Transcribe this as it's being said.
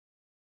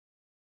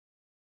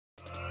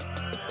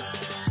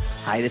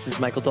Hi, this is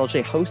Michael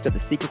Dolce, host of the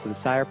Secrets of the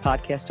Sire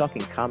podcast,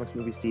 talking comics,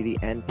 movies, TV,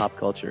 and pop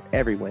culture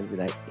every Wednesday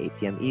night, 8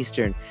 p.m.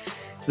 Eastern.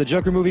 So the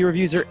Joker movie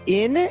reviews are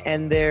in,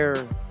 and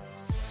they're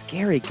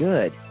scary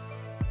good.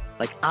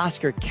 Like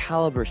Oscar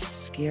caliber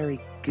scary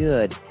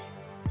good.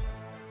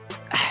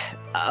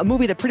 A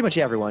movie that pretty much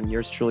everyone,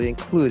 yours truly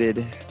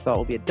included, thought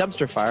would be a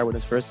dumpster fire when it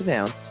was first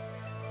announced,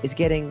 is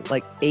getting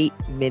like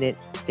 8-minute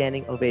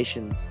standing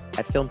ovations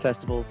at film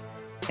festivals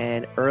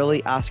and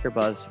early Oscar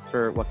buzz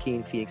for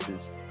Joaquin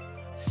Phoenix's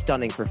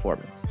stunning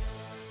performance.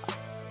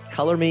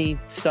 Color me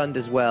stunned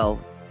as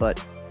well,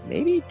 but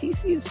maybe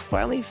DC's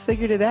finally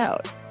figured it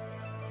out.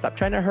 Stop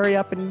trying to hurry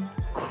up and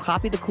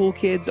copy the cool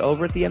kids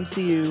over at the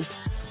MCU.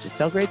 Just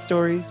tell great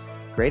stories,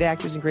 great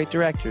actors and great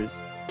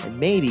directors, and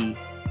maybe,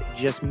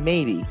 just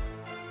maybe,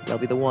 they'll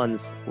be the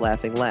ones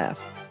laughing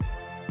last.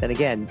 Then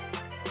again,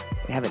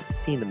 we haven't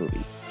seen the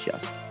movie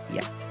just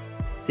yet.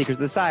 Secrets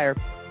of the Sire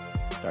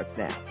starts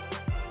now.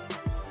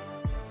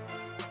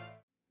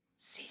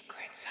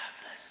 Secrets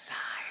of the Sire.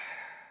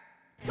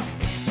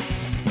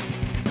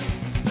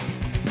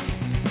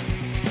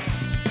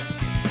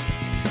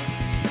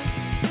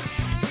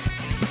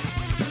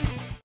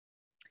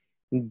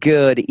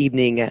 Good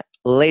evening,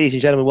 ladies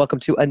and gentlemen. Welcome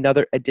to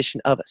another edition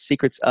of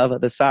Secrets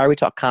of the Sire. We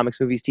talk comics,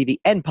 movies, TV,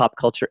 and pop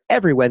culture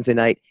every Wednesday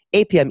night,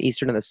 8 p.m.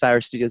 Eastern on the Sire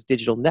Studios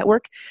digital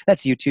network.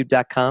 That's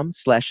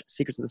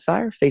youtube.com/Secrets of the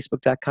Sire,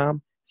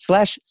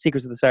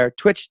 facebook.com/Secrets of the Sire,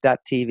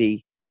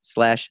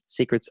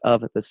 twitch.tv/Secrets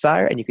of the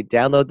Sire. And you can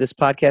download this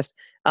podcast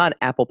on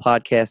Apple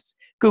Podcasts,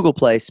 Google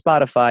Play,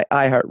 Spotify,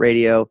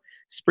 iHeartRadio,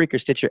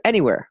 Spreaker, Stitcher,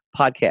 anywhere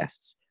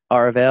podcasts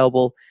are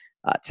available.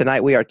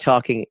 Tonight we are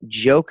talking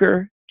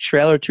Joker,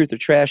 trailer, truth or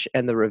trash,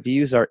 and the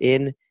reviews are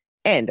in,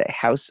 and a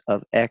House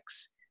of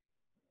X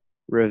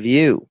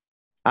review.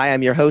 I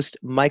am your host,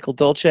 Michael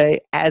Dolce,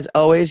 as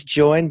always,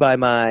 joined by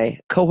my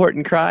cohort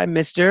in crime,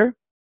 Mr.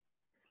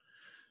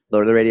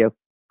 Lord of the Radio.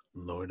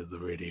 Lord of the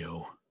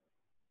Radio.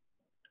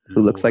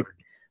 Who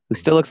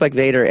still looks like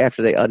Vader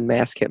after they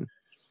unmask him.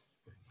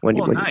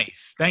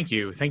 Nice. Thank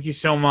you. Thank you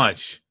so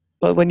much.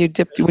 Well, when you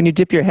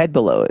dip your head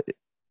below it,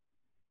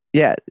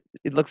 yeah,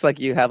 it looks like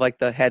you have like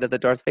the head of the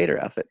Darth Vader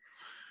outfit.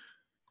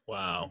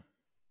 Wow.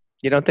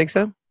 You don't think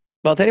so?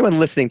 Well, to anyone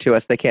listening to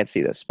us, they can't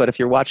see this, but if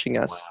you're watching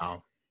us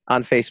on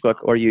Facebook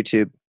or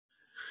YouTube,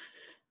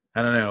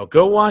 I don't know.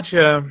 Go watch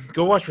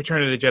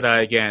Return of the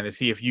Jedi again to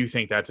see if you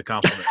think that's a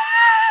compliment.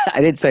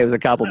 I didn't say it was a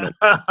compliment.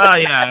 Yeah, all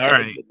right.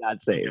 I did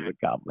not say it was a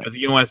compliment.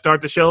 You want to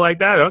start the show like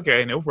that?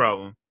 Okay, no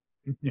problem.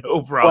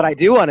 No problem. What I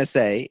do want to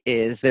say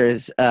is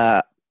there's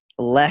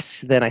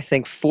less than, I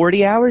think,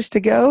 40 hours to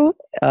go.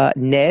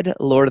 Ned,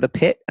 Lord of the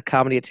Pit, A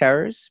Comedy of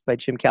Terrors by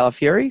Jim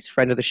Calafiore. He's a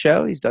friend of the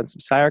show. He's done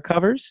some Sire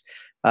covers.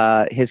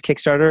 His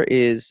Kickstarter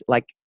is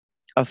like,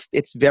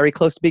 it's very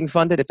close to being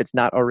funded. If it's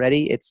not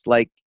already, it's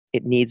like,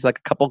 it needs like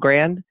a couple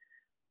grand.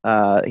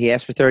 He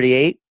asked for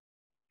 38.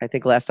 I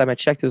think last time I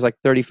checked, it was like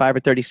 35 or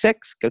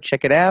 36. Go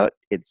check it out.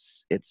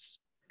 It's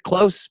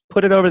close.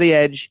 Put it over the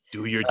edge.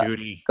 Do your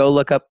duty. Go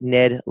look up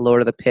Ned,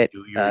 Lord of the Pit.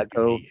 Do your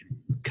go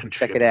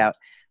check it out.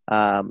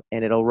 And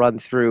it'll run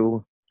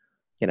through,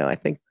 I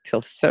think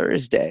till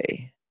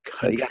Thursday.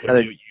 So you got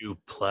another, you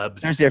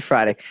plebs. Thursday or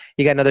Friday.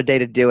 You got another day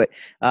to do it.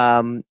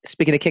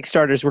 Speaking of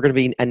Kickstarters, we're going to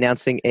be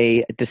announcing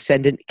a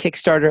Descendant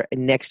Kickstarter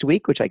next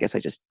week, which I guess I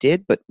just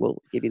did, but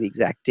we'll give you the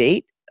exact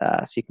date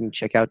so you can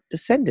check out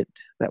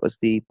Descendant. That was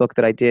the book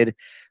that I did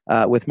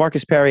with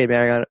Marcus Perry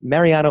and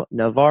Mariano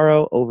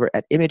Navarro over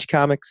at Image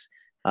Comics,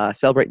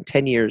 celebrating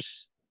 10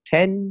 years.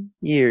 10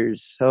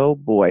 years. Oh,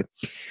 boy.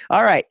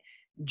 All right.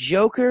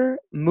 Joker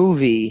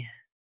movie.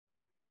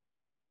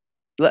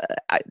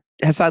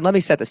 Hassan, let me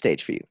set the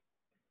stage for you.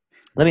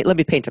 Let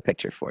me paint a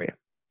picture for you.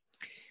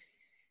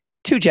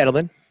 Two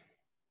gentlemen,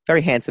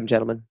 very handsome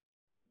gentlemen.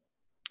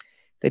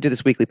 They do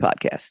this weekly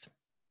podcast.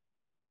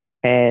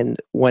 And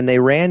when they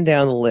ran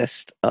down the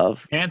list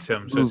of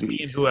handsome, so it's me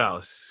and who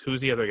else?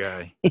 Who's the other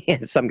guy?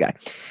 Some guy.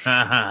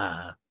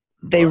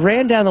 They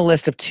ran down the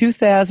list of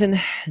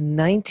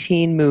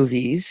 2019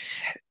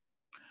 movies.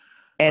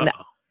 And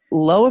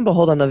lo and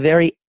behold, on the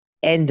very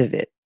end of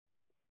it,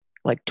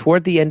 like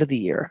toward the end of the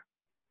year,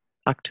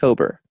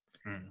 October,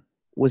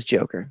 was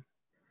Joker.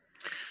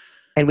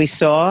 And we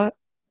saw,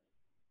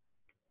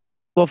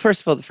 well,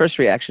 first of all, the first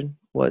reaction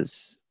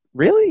was,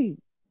 really?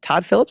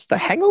 Todd Phillips, the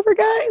Hangover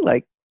guy?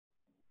 Like,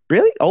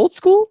 really? Old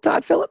school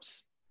Todd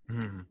Phillips?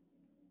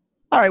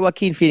 All right,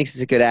 Joaquin Phoenix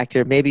is a good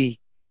actor. Maybe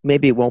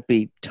it won't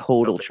be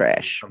total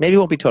trash. Maybe it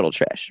won't be total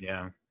trash.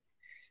 Yeah.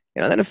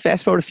 Then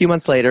fast forward a few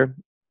months later,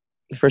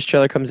 the first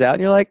trailer comes out,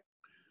 and you're like,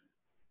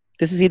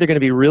 this is either going to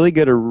be really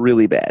good or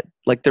really bad.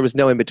 Like, there was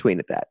no in between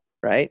at that,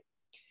 right?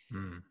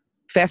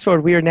 Fast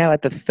forward, we are now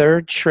at the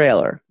third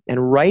trailer.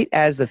 And right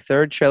as the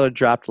third trailer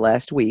dropped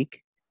last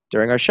week,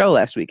 during our show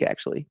last week,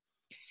 actually,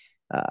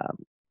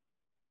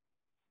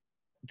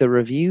 the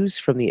reviews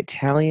from the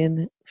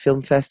Italian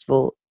Film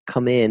Festival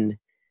come in,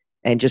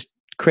 and just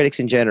critics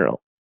in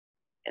general,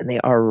 and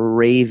they are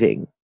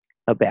raving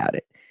about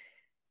it.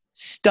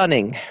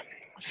 Stunning,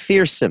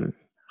 fearsome,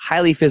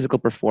 highly physical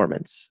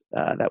performance.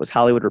 That was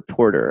Hollywood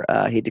Reporter.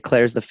 He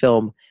declares the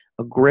film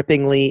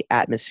grippingly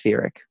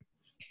atmospheric.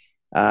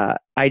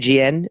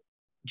 IGN,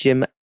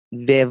 Jim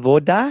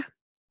Vevoda.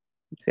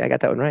 See, I got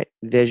that one right.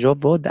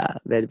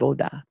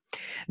 Vevoda.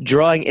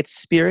 Drawing its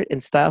spirit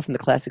and style from the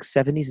classic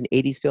 70s and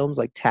 80s films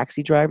like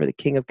Taxi Driver, The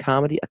King of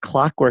Comedy, A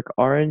Clockwork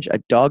Orange, A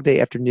Dog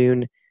Day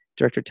Afternoon,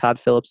 director Todd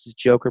Phillips'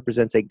 Joker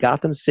presents a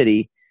Gotham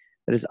City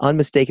that is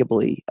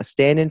unmistakably a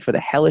stand-in for the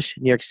hellish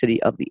New York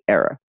City of the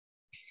era.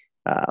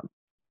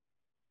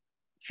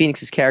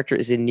 Phoenix's character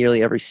is in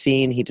nearly every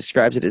scene. He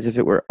describes it as if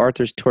it were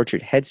Arthur's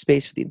tortured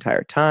headspace for the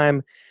entire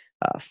time.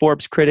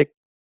 Forbes critic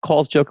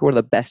calls Joker one of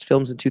the best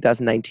films in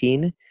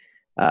 2019.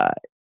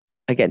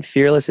 Again,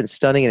 fearless and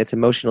stunning in its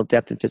emotional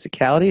depth and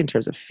physicality in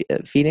terms of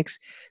Phoenix.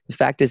 The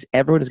fact is,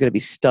 everyone is going to be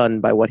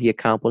stunned by what he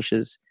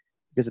accomplishes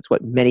because it's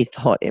what many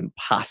thought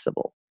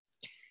impossible.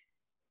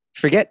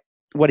 Forget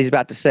what he's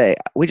about to say.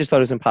 We just thought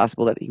it was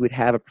impossible that he would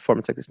have a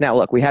performance like this. Now,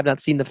 look, we have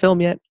not seen the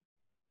film yet.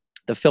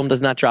 The film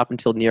does not drop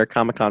until New York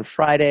Comic Con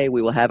Friday.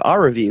 We will have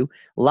our review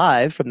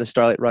live from the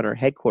Starlight Runner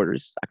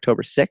headquarters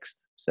October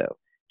 6th. So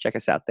check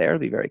us out there. I'll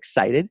be very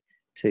excited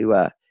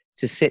to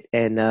sit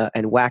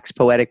and wax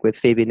poetic with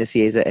Fabian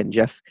Nicieza and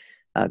Jeff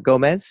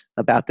Gomez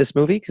about this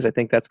movie, because I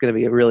think that's going to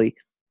be a really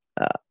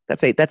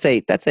that's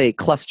a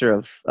cluster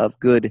of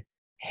good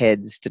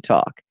heads to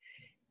talk.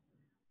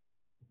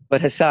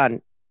 But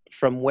Hassan,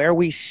 from where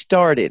we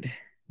started,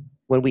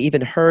 when we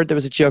even heard there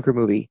was a Joker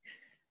movie,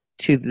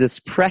 to this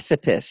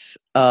precipice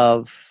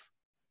of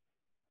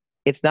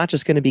it's not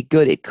just going to be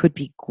good, it could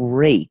be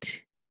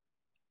great.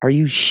 Are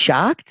you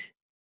shocked?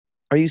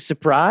 Are you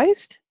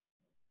surprised?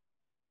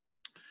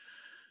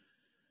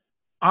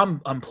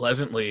 I'm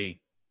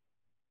pleasantly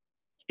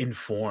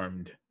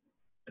informed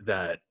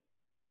that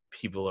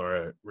people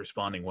are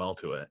responding well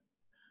to it.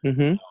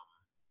 Mm-hmm.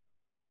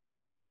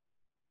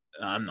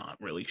 I'm not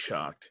really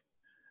shocked.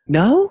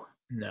 No?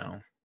 No.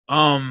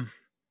 And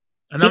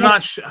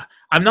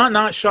I'm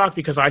not shocked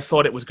because I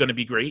thought it was going to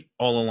be great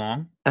all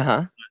along.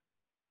 Uh-huh.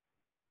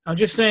 I'm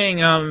just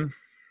saying, I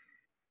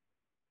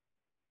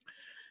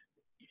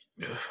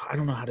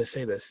don't know how to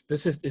say this.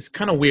 It's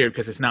kind of weird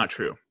because it's not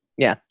true.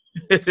 Yeah.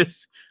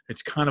 It's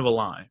kind of a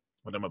lie,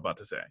 what I'm about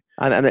to say.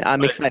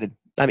 I'm excited.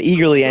 I'm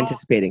eagerly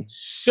anticipating.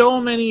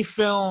 So many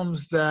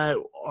films that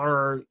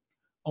are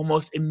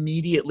almost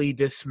immediately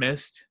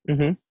dismissed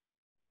Mm-hmm.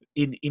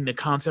 in the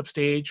concept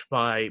stage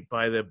by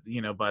the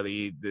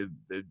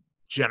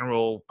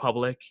general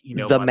public,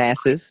 The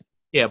masses.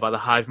 By the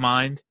hive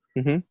mind,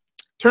 Mm-hmm.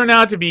 turn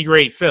out to be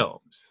great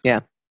films.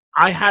 Yeah.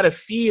 I had a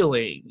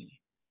feeling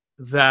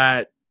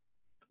that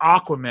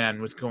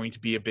Aquaman was going to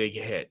be a big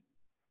hit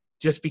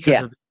just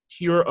because of the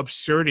pure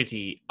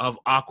absurdity of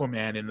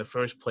Aquaman in the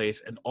first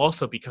place, and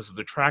also because of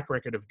the track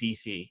record of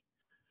DC.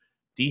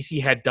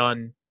 DC had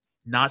done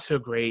not so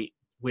great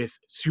with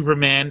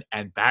Superman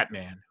and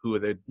Batman, who are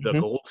the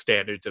gold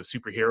standards of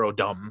superhero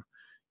dumb,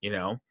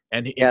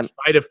 And in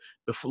spite of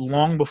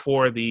long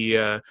before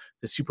the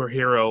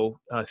superhero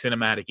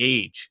cinematic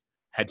age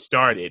had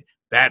started,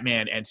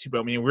 Batman and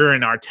Superman. I mean, we're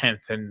in our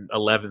 10th and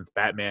 11th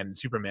Batman and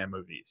Superman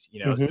movies.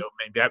 Mm-hmm. So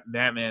I mean,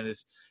 Batman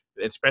is,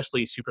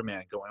 especially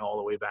Superman, going all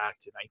the way back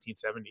to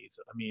 1970s.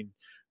 I mean,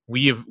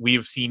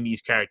 we've seen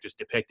these characters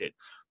depicted.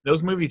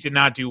 Those movies did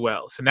not do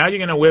well. So now you're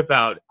going to whip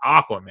out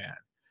Aquaman,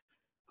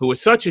 who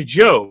was such a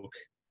joke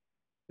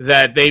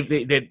that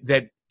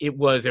that it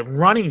was a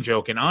running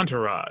joke in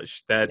Entourage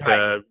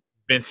that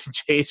Vincent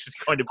Chase was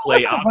going to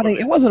play Aquaman.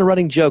 It wasn't a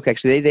running joke,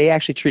 actually. They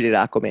actually treated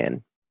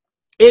Aquaman.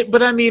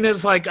 But I mean,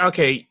 it's like,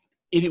 okay,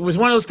 it was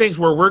one of those things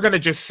where we're going to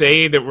just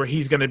say that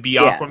he's going to be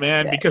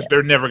Aquaman because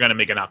they're never going to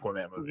make an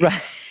Aquaman movie,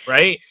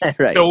 right?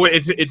 Right. So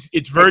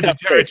it's virgin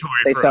territory.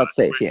 They felt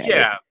safe.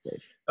 Yeah.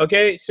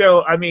 Okay.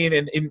 So I mean,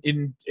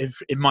 in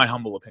my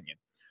humble opinion,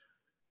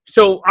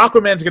 so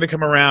Aquaman's going to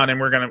come around, and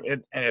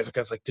and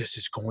it's like, this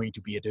is going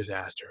to be a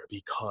disaster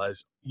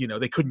because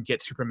they couldn't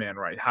get Superman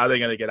right. How are they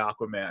going to get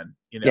Aquaman?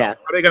 How are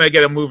they going to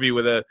get a movie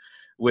with a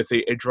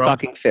drum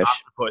talking fish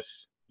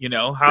octopus?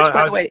 How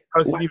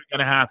is it even going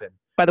to happen?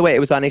 By the way, it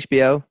was on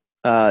HBO.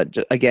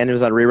 Again, it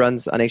was on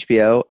reruns on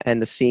HBO, and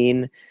the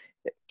scene,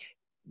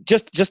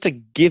 just to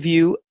give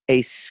you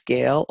a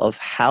scale of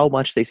how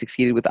much they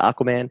succeeded with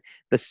Aquaman,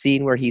 the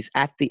scene where he's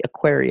at the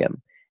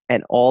aquarium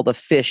and all the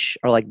fish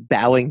are like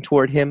bowing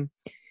toward him,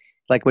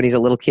 like when he's a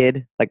little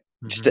kid, like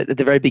just at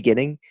the very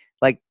beginning,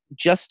 like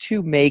just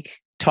to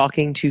make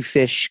talking to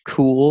fish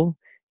cool.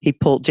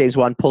 James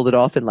Wan pulled it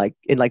off in like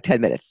 10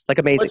 minutes. Like,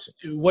 amazing.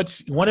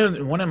 What's one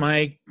of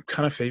my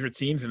kind of favorite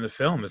scenes in the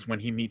film is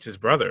when he meets his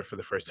brother for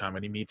the first time.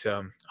 When he meets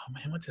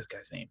what's this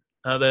guy's name?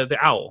 The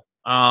owl.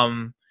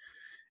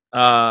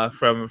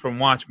 From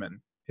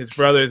Watchmen. His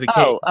brother, the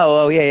king.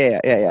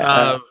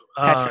 Yeah.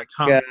 Patrick.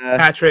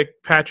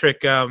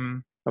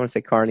 I want to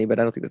say Carney, but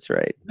I don't think that's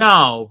right.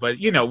 No, but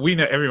we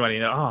know, everybody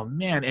know. Oh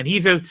man, and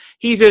he's a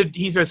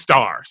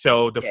star.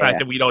 So the fact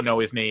that we don't know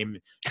his name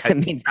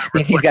means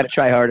he's got to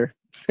try harder.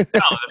 No,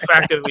 the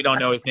fact that we don't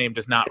know his name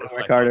does not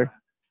reflect harder.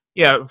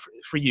 Yeah,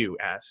 for you,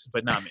 ass,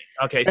 but not me.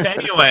 Okay, so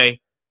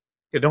anyway,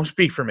 don't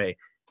speak for me.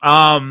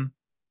 That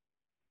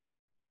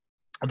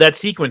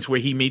sequence where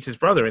he meets his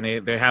brother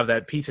and they have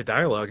that piece of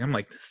dialogue. I'm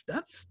like,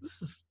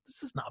 this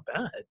is not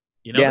bad.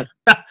 You know, Yeah.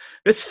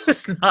 this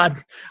is not.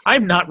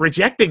 I'm not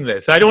rejecting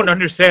this. I don't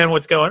understand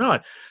what's going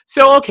on.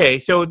 So okay,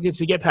 so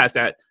to get past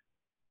that,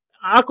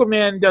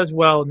 Aquaman does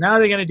well. Now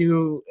they're gonna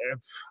do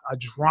a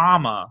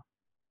drama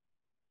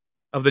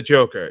of the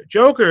Joker.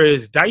 Joker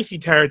is dicey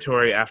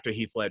territory after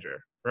Heath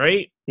Ledger,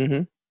 right?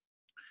 Mm-hmm.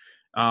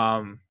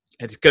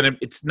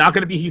 It's not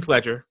gonna be Heath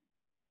Ledger.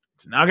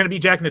 It's not gonna be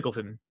Jack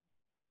Nicholson.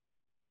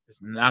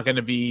 It's not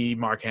gonna be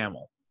Mark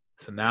Hamill.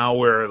 So now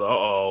we're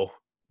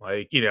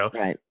like, you know,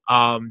 Right.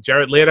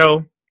 Jared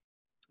Leto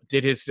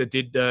did his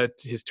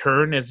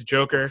turn as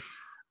Joker.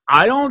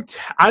 I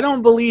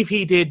don't believe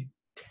he did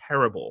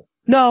terrible.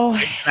 No.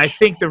 I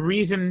think the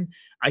reason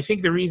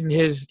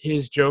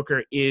his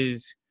Joker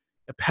is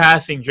a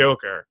passing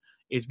Joker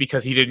is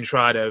because he didn't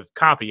try to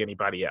copy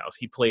anybody else.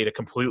 He played a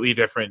completely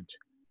different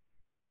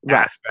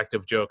aspect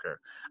of Joker.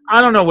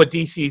 I don't know what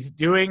DC's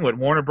doing, what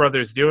Warner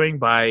Brothers doing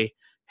by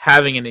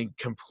having a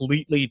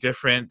completely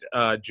different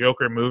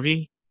Joker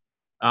movie.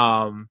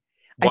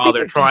 While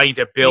they're trying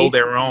to build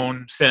their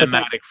own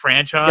cinematic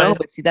franchise. No,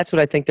 but see, that's what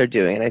I think they're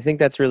doing. And I think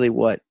that's really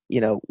what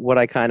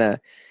I kind of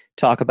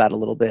talk about a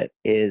little bit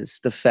is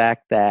the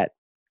fact that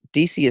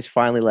DC is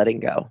finally letting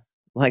go.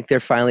 Like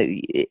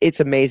it's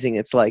amazing.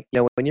 It's like,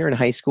 when you're in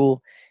high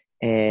school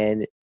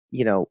and,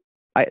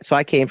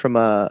 I came from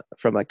a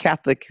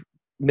Catholic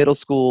middle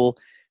school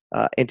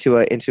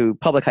into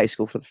public high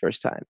school for the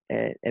first time.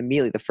 And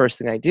immediately the first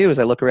thing I do is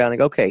I look around and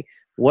go, okay,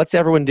 what's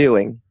everyone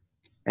doing?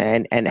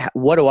 And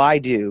what do I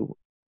do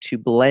to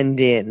blend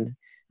in,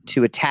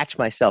 to attach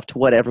myself to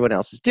what everyone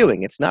else is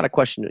doing? It's not a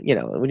question,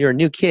 when you're a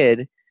new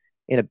kid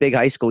in a big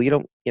high school, you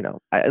don't,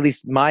 at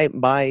least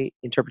my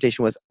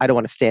interpretation was, I don't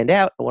want to stand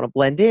out. I want to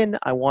blend in.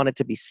 I want it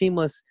to be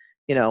seamless.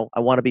 I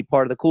want to be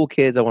part of the cool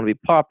kids. I want to be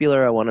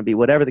popular. I want to be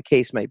whatever the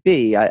case might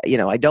be. I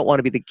don't want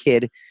to be the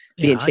kid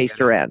being chased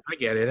around. I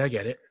get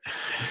it.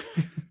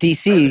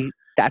 DC,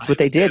 that's what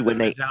they did when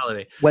they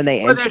entered. But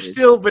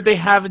they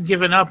haven't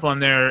given up on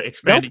their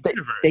expanded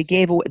universe. They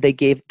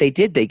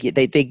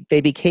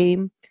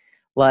became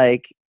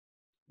like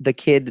the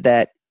kid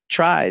that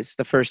tries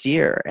the first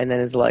year and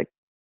then is like,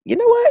 you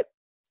know what?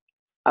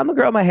 I'm gonna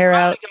grow my hair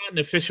out. I got an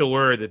official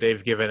word that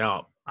they've given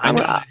up. I'm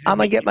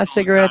gonna get my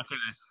cigarettes,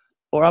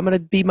 or I'm gonna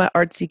be my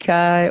artsy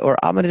guy, or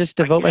I'm gonna just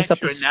devote myself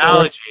to sport.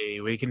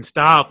 Analogy. We can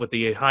stop with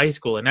the high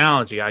school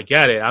analogy. I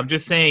get it. I'm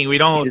just saying we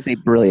don't. It is a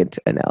brilliant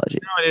analogy.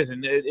 No, it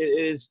isn't. It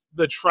is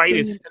the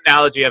tritest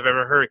analogy I've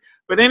ever heard.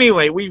 But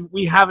anyway,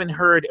 we haven't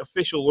heard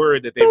official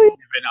word that they've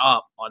given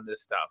up on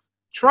this stuff.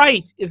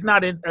 Trite is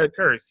not a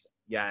curse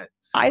yet.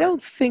 So. I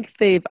don't think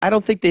they've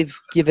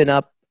given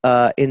up.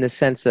 In the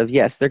sense of,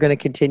 yes, they're going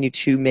to continue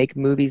to make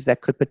movies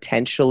that could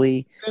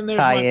potentially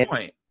tie in.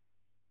 Point.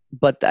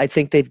 But I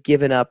think they've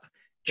given up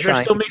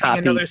trying to copy. They're still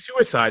making another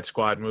Suicide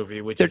Squad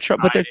movie, which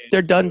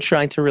they're done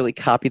trying to really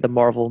copy the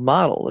Marvel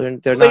model.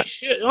 They're not. They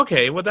should.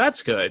 Okay, well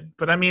that's good,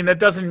 but I mean that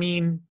doesn't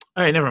mean.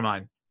 All right, never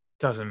mind.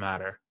 Doesn't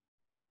matter.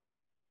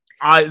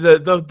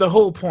 The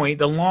whole point,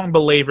 the long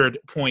belabored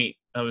point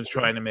I was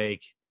trying to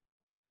make,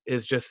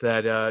 is just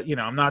that,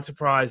 I'm not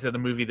surprised that a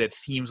movie that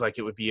seems like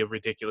it would be a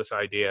ridiculous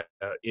idea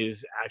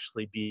is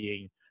actually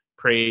being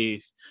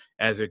praised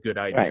as a good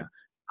idea.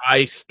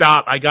 Right.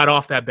 I got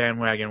off that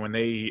bandwagon when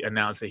they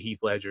announced that Heath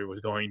Ledger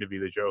was going to be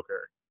the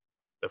Joker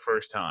the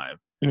first time.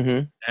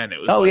 Mm-hmm. And it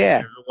was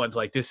everyone's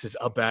like, this is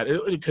a bad,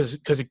 because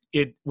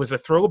it was a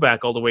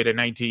throwback all the way to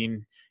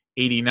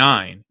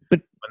 1989.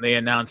 But when they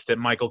announced that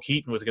Michael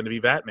Keaton was going to be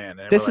Batman.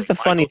 And this is the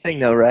funny thing,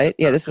 though, right?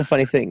 Yeah, this is the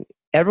funny thing.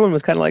 Everyone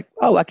was kind of like,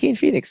 oh, Joaquin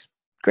Phoenix.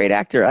 Great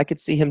actor. I could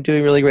see him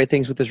doing really great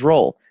things with his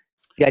role.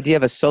 The idea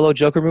of a solo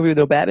Joker movie with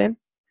no Batman,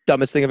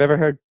 dumbest thing I've ever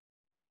heard.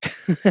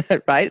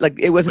 Right? Like,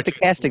 it wasn't the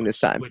casting this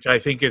time. Which I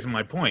think is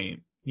my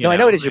point. I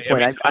know it is your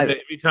point. Every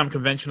time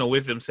conventional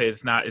wisdom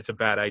says it's a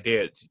bad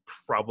idea, it's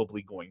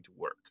probably going to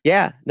work.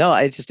 Yeah. No,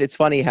 it's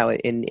funny how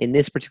in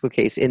this particular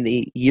case, in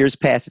the years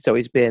past, it's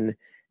always been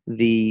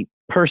the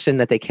person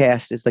that they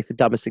cast is like the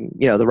dumbest thing.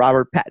 The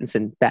Robert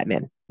Pattinson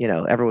Batman.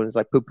 Everyone's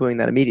like poo-pooing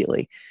that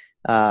immediately.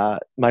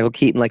 Michael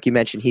Keaton, like you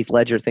mentioned, Heath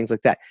Ledger, things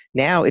like that.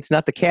 Now it's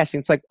not the casting.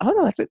 It's like, oh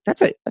no,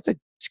 that's a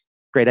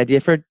great idea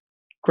for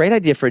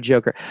a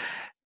Joker.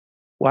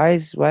 Why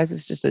is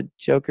this just a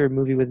Joker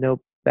movie with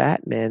no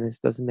Batman? This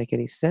doesn't make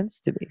any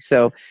sense to me.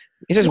 So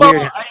it's just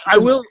weird. I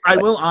will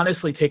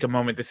honestly take a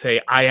moment to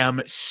say I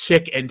am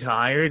sick and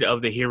tired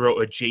of the hero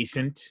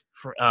adjacent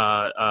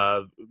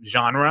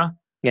genre.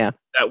 Yeah,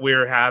 that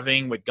we're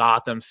having with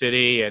Gotham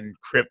City and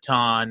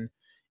Krypton,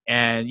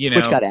 and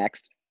which got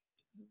axed.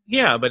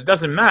 Yeah, but it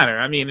doesn't matter.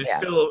 I mean,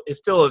 it's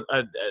still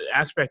an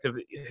aspect of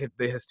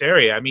the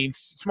hysteria. I mean,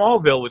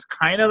 Smallville was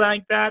kind of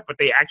like that, but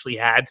they actually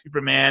had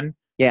Superman.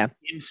 Yeah.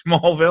 In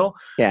Smallville.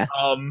 Yeah.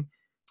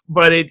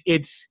 But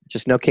it's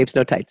just no capes,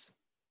 no tights.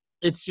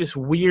 It's just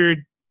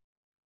weird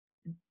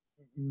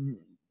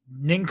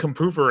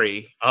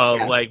nincompoopery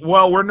of like,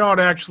 well, we're not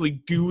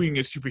actually doing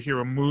a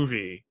superhero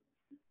movie.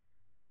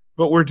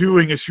 but we're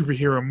doing a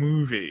superhero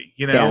movie.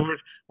 You know, Yeah.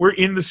 we're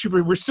in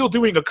the we're still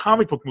doing a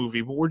comic book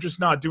movie, but we're just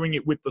not doing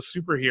it with the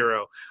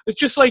superhero.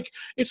 It's like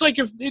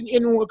if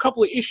in a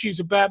couple of issues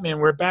of Batman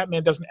where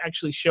Batman doesn't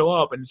actually show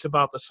up and it's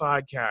about the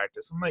side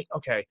characters. I'm like,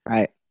 okay,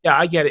 Right. yeah,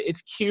 I get it.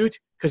 It's cute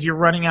because you're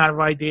running out of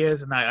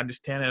ideas, and I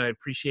understand it. I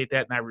appreciate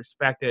that, and I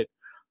respect it,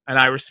 and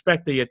I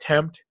respect the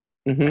attempt.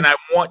 Mm-hmm. And I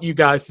want you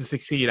guys to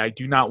succeed. I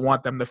do not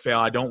want them to fail.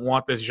 I don't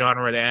want this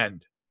genre to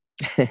end.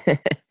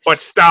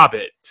 But stop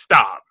it.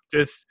 Stop.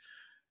 It's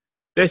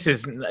Did you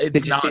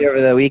see nonsense.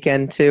 over the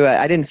weekend too?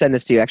 I didn't send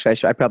this to you actually.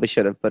 I probably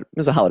should have, but it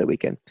was a holiday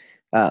weekend.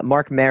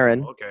 Mark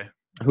Maron, Okay.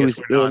 who's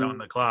we're in not on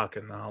the clock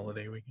in the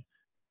holiday weekend.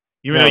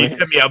 You know, you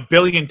sent me a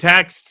billion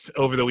texts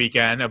over the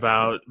weekend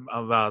about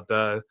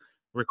the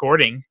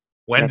recording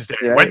Wednesday.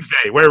 Right.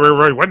 Wednesday. Where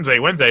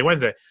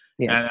Wednesday.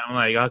 Yes. And I'm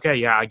like, okay,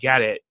 yeah, I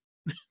get it.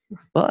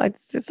 Well,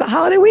 it's a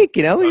holiday week,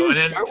 you know. Well, It's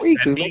a short week.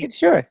 We make it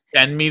sure.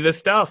 Send me the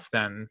stuff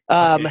then.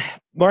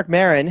 Mark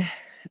Maron,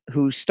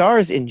 who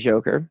stars in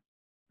Joker,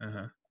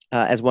 Uh-huh.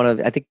 As one of,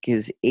 I think,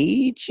 his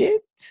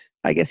agent.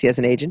 I guess he has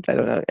an agent. I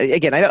don't know.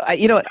 Again,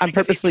 you know what? I'm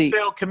purposely he's a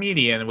failed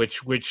comedian,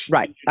 which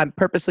right. I'm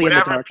purposely in the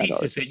whatever dark on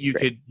pieces those, that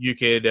you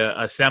could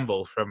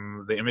assemble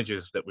from the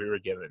images that we were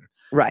given.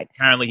 Right.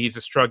 Apparently, he's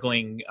a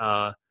struggling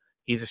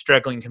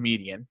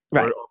comedian,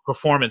 right, or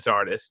performance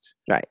artist,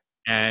 right,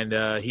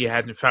 and he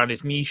hasn't found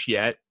his niche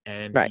yet,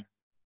 and right.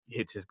 he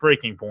hits his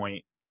breaking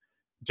point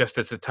just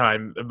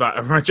around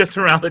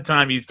the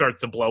time he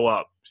starts to blow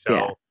up. So,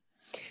 yeah.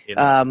 You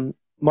know.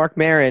 Mark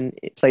Maron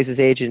plays his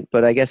agent,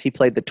 but I guess he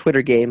played the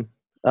Twitter game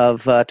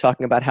of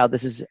talking about how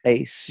this is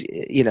this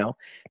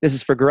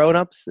is for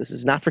grown-ups. This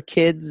is not for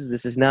kids.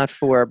 This is not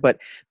for, but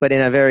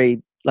in a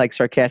very like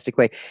sarcastic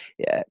way.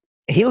 Yeah.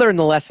 He learned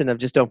the lesson of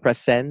just don't press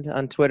send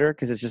on Twitter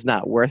because it's just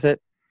not worth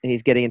it. And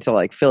he's getting into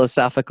like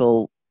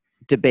philosophical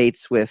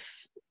debates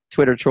with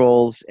Twitter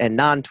trolls and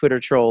non-Twitter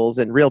trolls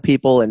and real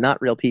people and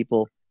not real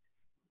people.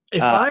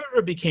 If I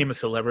ever became a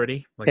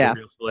celebrity, like yeah. a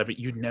real celebrity,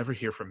 you'd never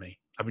hear from me.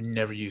 I would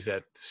never use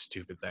that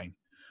stupid thing.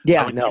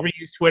 Yeah, I would never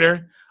use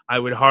Twitter. I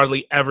would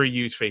hardly ever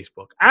use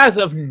Facebook. As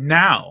of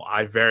now,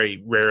 I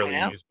very rarely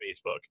use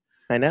Facebook.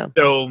 I know.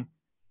 So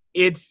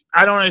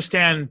I don't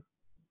understand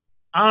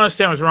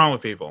what's wrong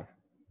with people.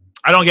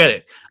 I don't get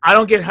it. I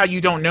don't get how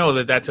you don't know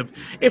that that's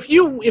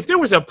if there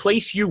was a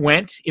place you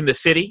went in the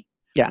city,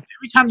 yeah.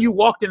 Every time you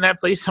walked in that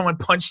place, someone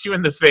punched you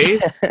in the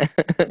face.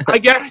 I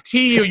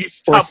guarantee you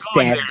stopped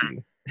going there.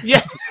 You.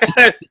 Yes.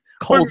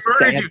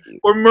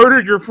 Or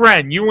murdered your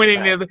friend. You went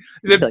in there. The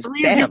like,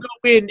 three of you go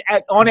in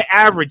on an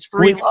average.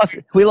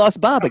 We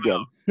lost Bob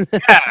again.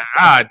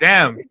 Yeah.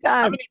 Damn.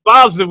 How many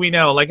Bobs do we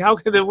know? Like, where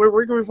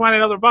can we find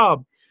another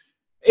Bob?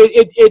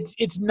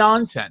 It's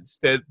nonsense.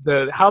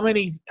 How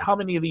many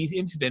of these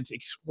incidents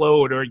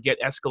explode or get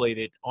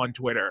escalated on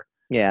Twitter?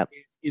 Yeah,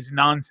 is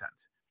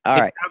nonsense. All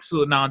right,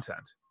 absolute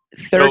nonsense.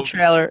 Third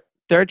trailer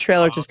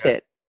just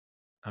hit.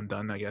 I'm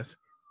done, I guess.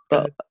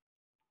 Well,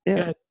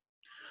 yeah.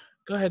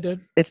 Go ahead, dude.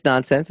 It's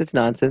nonsense.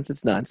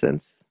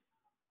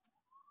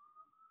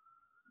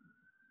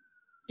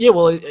 Yeah,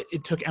 well,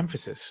 it took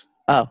emphasis.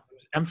 Oh,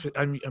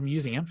 I'm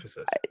using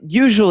emphasis.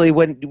 Usually,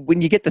 when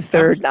you get the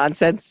third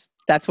nonsense,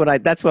 that's what I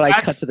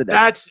cut to the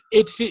desk.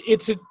 It's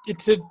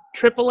a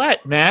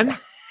triplette, man.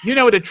 You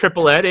know what a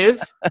triplette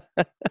is.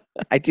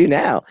 I do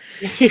now.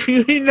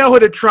 You know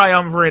what a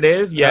triumvirate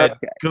is. Yeah,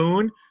 okay.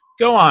 Goon.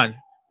 Go on.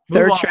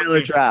 Third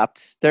trailer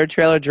dropped.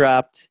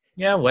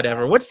 Yeah,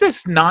 whatever. What's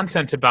this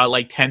nonsense about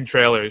like 10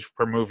 trailers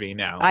per movie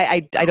now?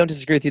 I don't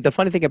disagree with you. The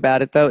funny thing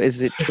about it though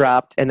is it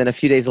dropped and then a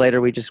few days later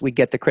we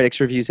get the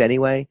critics' reviews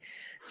anyway.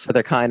 So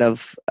they're kind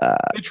of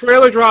the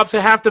trailer drops,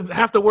 so half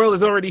the world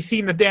has already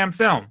seen the damn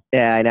film.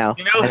 Yeah, I know.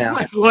 You know? I know.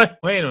 Like, what?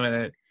 Wait a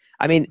minute.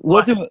 I mean,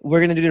 we're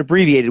going to do an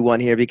abbreviated one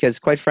here because,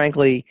 quite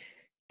frankly,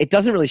 it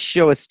doesn't really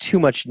show us too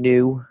much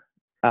new.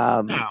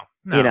 No.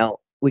 You know,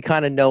 we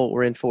kind of know what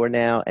we're in for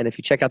now. And if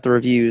you check out the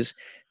reviews,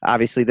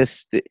 obviously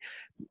this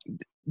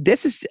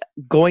is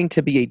going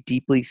to be a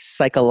deeply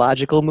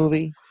psychological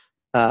movie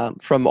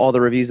from all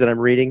the reviews that I'm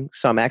reading.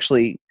 So I'm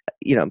actually,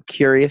 I'm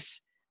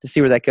curious to see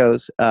where that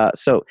goes.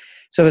 So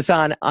it's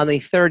on the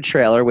third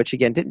trailer, which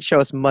again didn't show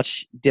us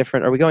much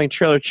different. Are we going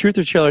trailer truth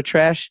or trailer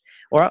trash,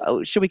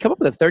 or should we come up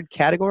with a third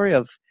category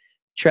of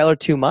trailer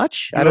too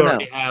much? I don't know. You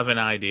already have an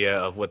idea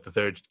of what the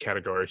third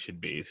category should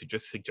be, so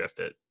just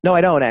suggest it. No,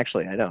 I don't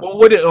actually. I don't. Well,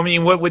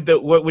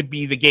 what would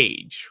be the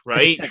gauge,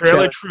 right?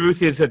 Trailer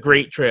truth is a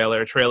great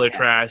trailer. Trailer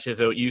trash is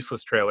a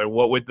useless trailer.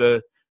 What would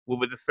the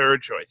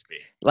third choice be?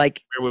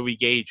 Like, where would we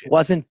gauge it?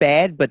 Wasn't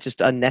bad, but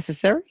just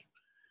unnecessary.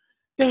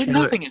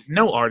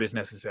 No art is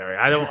necessary.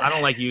 I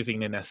don't like using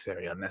the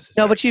necessary,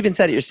 unnecessary. No, but you even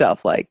said it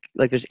yourself. Like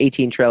there's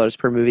 18 trailers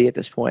per movie at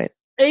this point.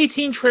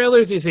 18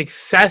 trailers is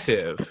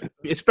excessive,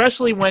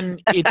 especially when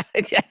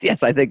it's...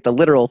 Yes, I think the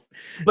literal...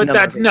 But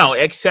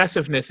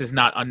excessiveness is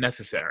not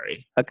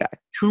unnecessary. Okay.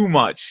 Too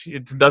much.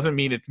 It doesn't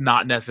mean it's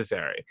not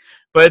necessary.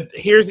 But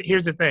here's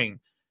the thing.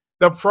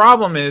 The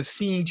problem is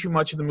seeing too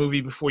much of the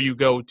movie before you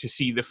go to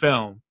see the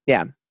film.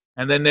 Yeah.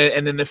 And then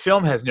the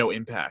film has no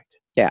impact.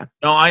 Yeah.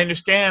 No, I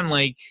understand,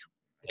 like...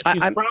 See,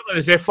 the problem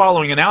is they're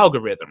following an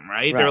algorithm,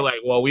 right? They're Right. like,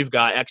 well, we've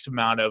got X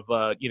amount of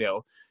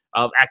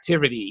of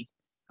activity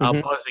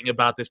buzzing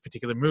about this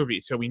particular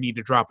movie, so we need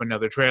to drop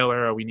another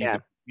trailer, or we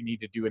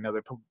need to do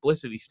another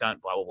publicity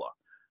stunt, blah blah blah.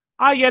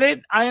 I get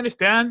it. I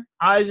understand.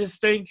 I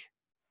just think,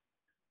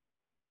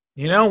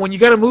 when you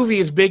got a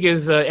movie as big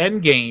as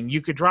Endgame,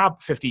 you could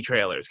drop 50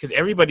 trailers because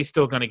everybody's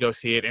still going to go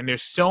see it, and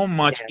there's so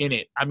much in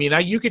it. I mean,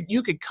 you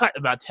could cut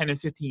about 10 and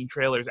 15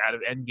 trailers out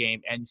of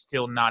Endgame and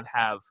still not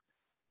have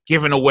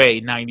given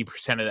away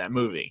 90% of that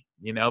movie,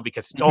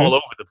 because it's all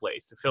over the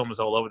place. The film is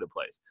all over the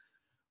place.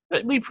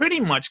 But we pretty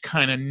much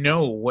kind of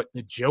know what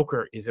the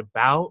Joker is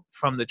about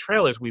from the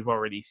trailers we've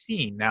already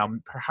seen. Now,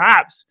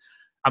 perhaps,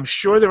 I'm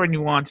sure there are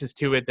nuances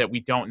to it that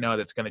we don't know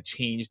that's going to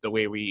change the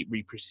way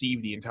we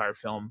perceive the entire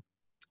film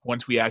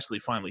once we actually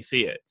finally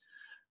see it.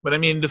 But I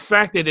mean, the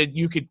fact that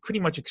you could pretty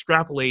much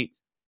extrapolate,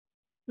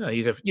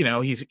 he's an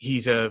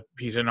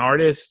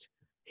artist,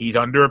 he's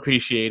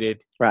underappreciated,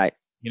 right?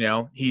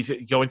 He's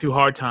going through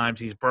hard times.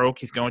 He's broke.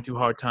 He's going through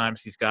hard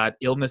times. He's got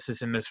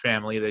illnesses in his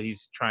family that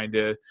he's trying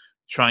to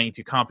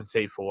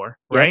compensate for,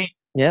 right?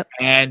 Yep.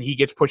 And he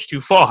gets pushed too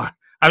far.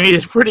 I mean,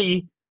 it's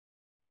pretty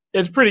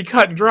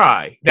cut and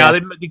dry. Now,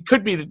 it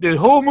could be the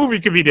whole movie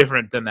could be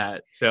different than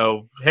that.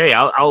 So, hey,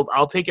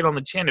 I'll take it on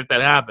the chin if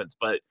that happens.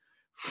 But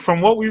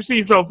from what we've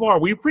seen so far,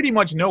 we pretty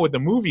much know what the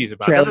movie is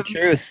about. Trailer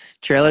truth.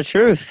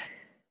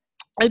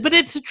 But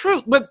it's the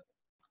truth. But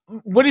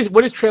what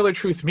does trailer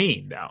truth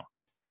mean now?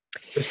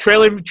 Does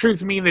trailer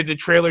truth mean that the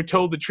trailer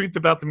told the truth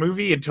about the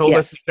movie and told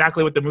us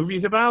exactly what the movie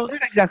is about?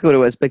 Not exactly what it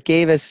was, but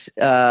gave us.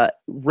 Or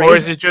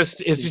is it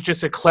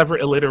just a clever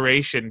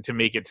alliteration to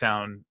make it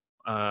sound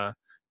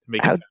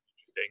interesting?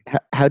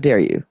 How dare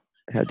you?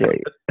 How dare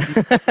you?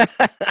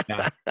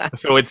 Yeah.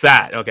 So it's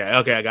that. Okay,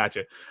 I got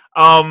you.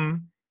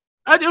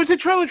 It was a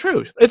trailer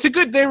truth.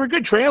 They were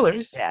good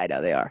trailers. Yeah, I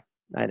know they are.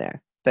 I know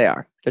they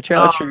are. The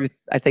trailer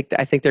truth. I think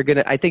they're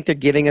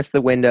giving us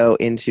the window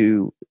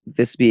into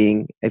this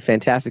being a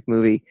fantastic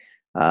movie.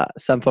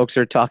 Some folks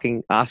are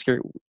talking Oscar.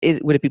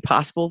 Would it be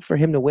possible for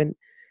him to win?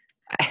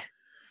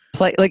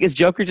 Is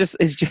Joker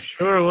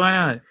Sure, why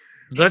not?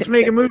 Let's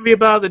make a movie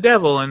about the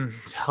devil and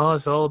tell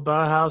us all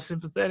about how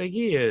sympathetic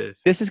he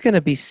is. This is going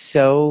to be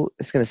so.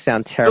 It's going to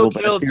sound terrible,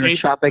 but if you're a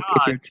Tropic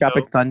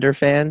Thunder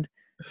fan,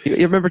 you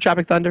remember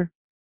Tropic Thunder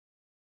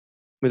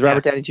with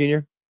Robert Downey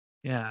Jr.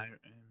 Yeah.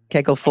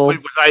 Can't go full.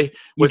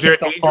 Was there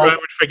an age where I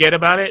would forget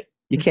about it?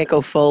 You can't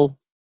go full.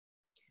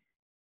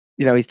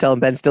 He's telling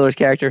Ben Stiller's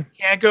character.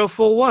 Can't go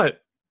full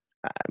what?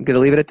 I'm going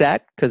to leave it at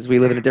that because we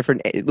live in a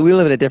different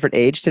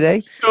age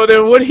today. So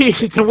then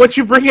what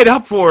you bring it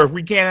up for if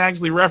we can't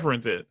actually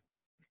reference it?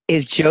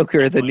 Is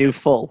Joker the new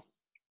full?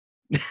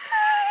 You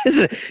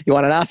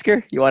want an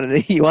Oscar? You want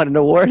an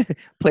award?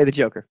 Play the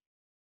Joker.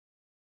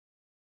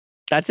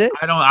 That's it.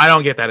 I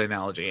don't get that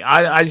analogy.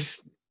 I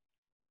just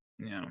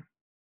I'm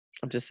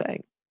just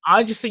saying.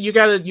 I just think you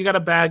got a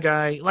bad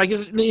guy. Like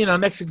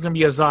next is gonna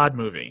be a Zod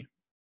movie.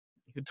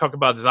 You could talk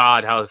about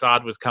Zod, how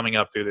Zod was coming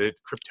up through the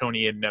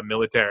Kryptonian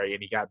military,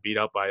 and he got beat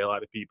up by a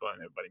lot of people, and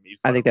everybody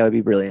needs. I think that would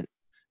be brilliant.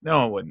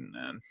 No, it wouldn't,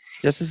 man.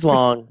 Just as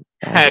long.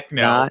 Heck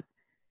no. Not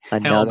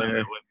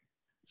another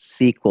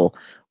sequel.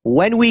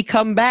 When we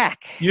come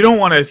back, you don't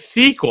want a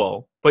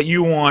sequel, but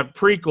you want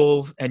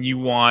prequels, and you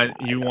want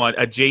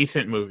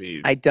adjacent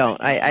movies. I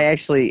don't. I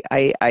actually.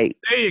 There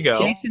you go.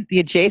 The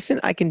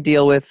adjacent I can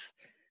deal with.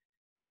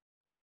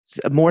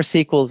 More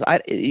sequels.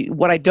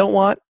 What I don't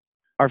want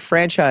are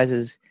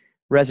franchises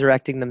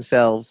resurrecting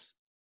themselves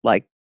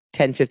like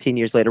 10, 15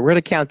 years later. We're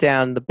going to count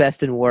down the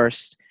best and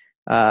worst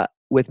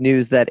with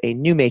news that a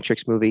new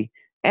Matrix movie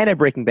and a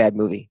Breaking Bad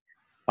movie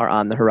are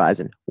on the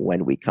horizon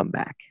when we come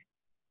back.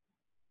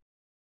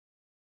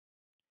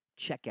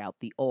 Check out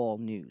the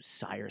all-new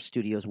Sire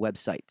Studios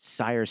website,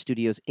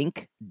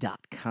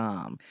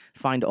 SireStudiosInc.com.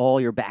 Find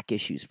all your back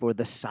issues for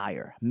The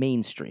Sire,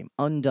 Mainstream,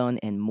 Undone,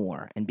 and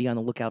more. And be on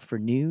the lookout for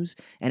news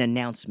and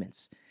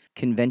announcements,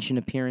 convention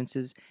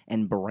appearances,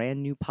 and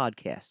brand new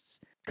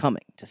podcasts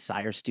coming to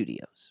Sire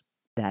Studios.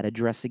 That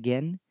address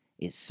again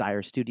is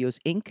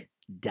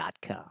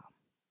SireStudiosInc.com.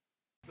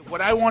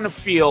 What I want to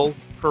feel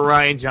for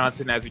Rian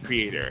Johnson as a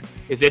creator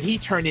is that he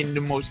turned in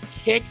the most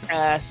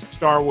kick-ass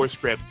Star Wars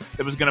script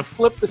that was going to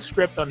flip the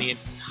script on the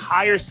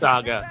entire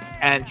saga,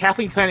 and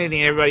Kathleen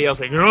Kennedy and everybody else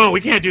like, no, we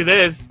can't do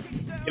this.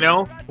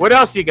 What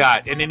else you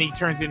got? And then he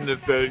turns into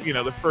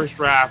the first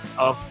draft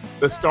of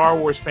the Star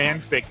Wars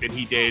fanfic that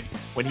he did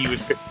when he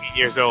was 15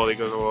 years old. He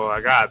goes, well,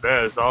 I got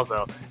this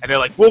also. And they're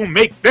like, we'll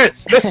make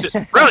this. This is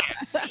brilliant.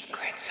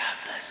 Secrets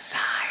of the Sire.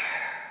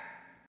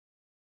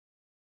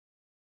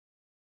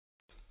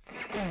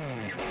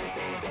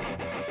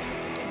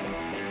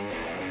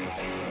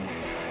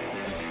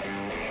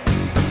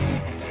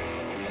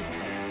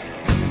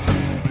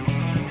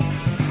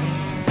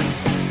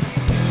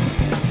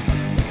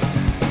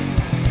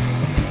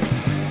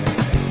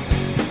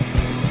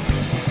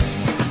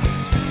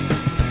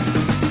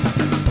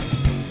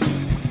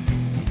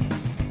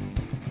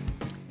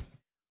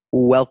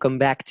 Welcome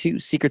back to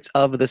Secrets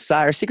of the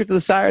Sire. Secrets of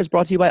the Sire is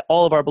brought to you by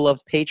all of our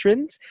beloved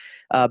patrons.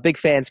 Big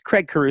fans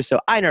Craig Caruso,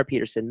 Einar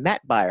Peterson,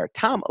 Matt Beyer,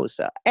 Tom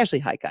Osa, Ashley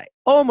Haikai,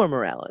 Omar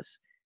Morales,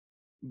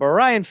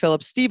 Brian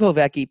Phillips, Steve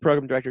Hovecki,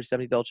 Program Director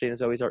 70 Dolce, and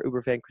as always, our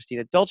Uber fan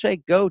Christina Dolce.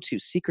 Go to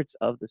Secrets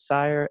of the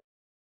Sire.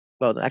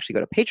 Well, actually go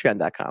to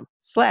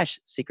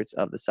patreon.com/Secrets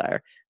of the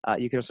Sire.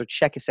 You can also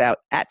check us out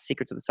at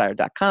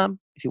secretsofthesire.com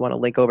if you want to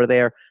link over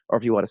there or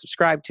if you want to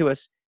subscribe to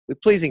us. We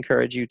please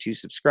encourage you to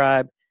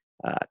subscribe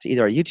to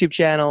either our YouTube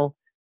channel,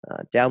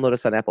 download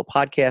us on Apple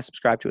Podcasts,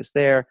 subscribe to us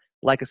there,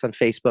 like us on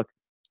Facebook,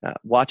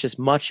 watch as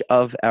much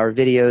of our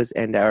videos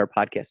and our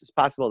podcasts as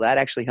possible. That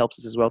actually helps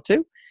us as well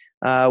too.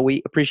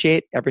 We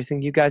appreciate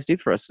everything you guys do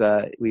for us.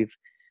 We've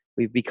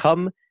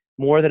become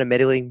more than a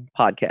middling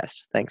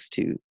podcast thanks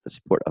to the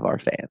support of our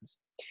fans.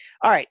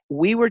 All right,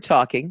 we were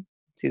talking.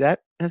 See that,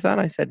 Hassan?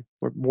 I said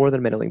we're more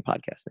than a middling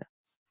podcast now.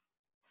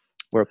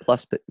 We're a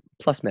plus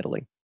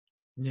middling.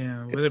 Yeah,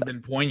 it Good would have stuff.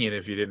 been poignant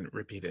if you didn't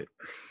repeat it.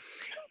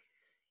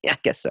 Yeah, I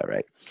guess so,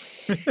 right?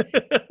 See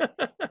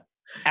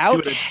Out.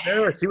 what I did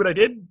there? See what I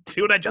did?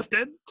 See what I just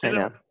did? See I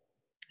know.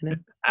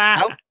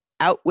 Ah.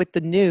 Out with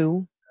the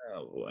new,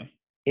 Oh boy.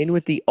 in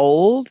with the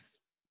old.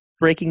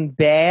 Breaking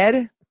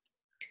Bad.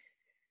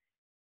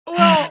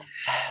 Well,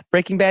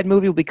 Breaking Bad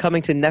movie will be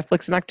coming to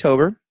Netflix in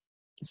October.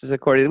 This is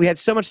according. We had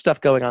so much stuff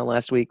going on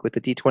last week with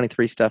the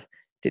D23 stuff.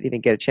 Didn't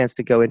even get a chance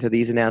to go into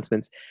these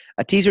announcements.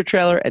 A teaser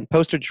trailer and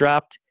poster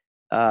dropped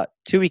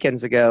 2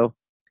 weekends ago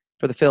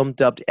for the film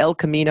dubbed El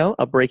Camino,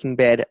 a Breaking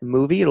Bad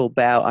movie. It'll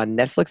bow on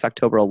Netflix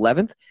October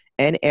 11th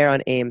and air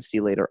on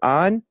AMC later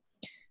on.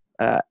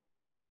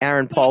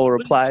 Aaron Paul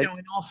replies.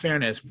 in all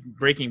fairness,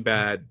 Breaking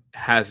Bad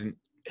has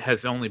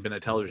only been a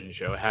television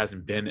show. It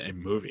hasn't been a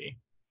movie.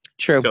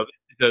 True. So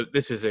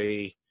this is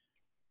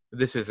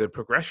a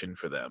progression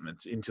for them.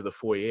 It's into the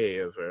foray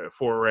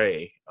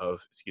of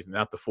excuse me,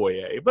 not the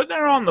foyer, but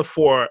they're on the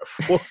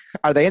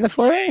Are they in the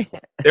foray?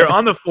 They're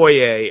on the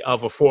foyer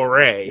of a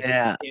foray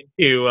Yeah.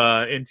 into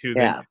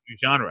the new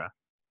genre.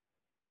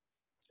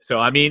 So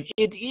I mean,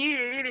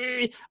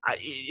 Yeah,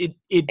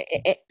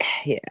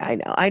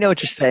 I know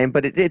what you're saying,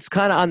 but it's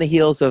kind of on the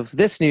heels of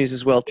this news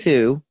as well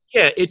too.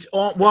 yeah, it's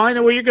on. Well, I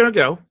know where you're going to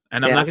go,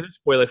 and I'm Yeah. not going to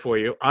spoil it for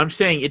you. I'm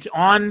saying it's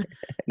on.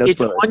 No It's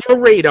spoilers. on your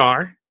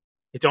radar.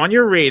 It's on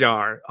your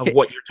radar of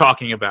what you're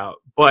talking about.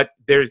 But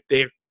Can you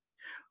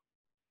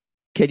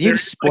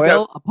there's like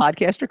spoil a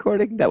podcast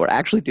recording that we're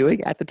actually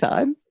doing at the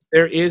time?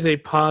 there is a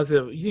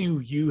positive.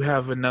 You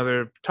have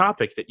another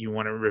topic that you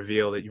want to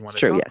reveal that you want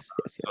It's to true. talk Yes.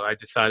 about. Yes. So I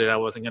decided I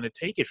wasn't going to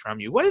take it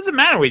from you. What is the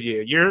matter with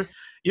you?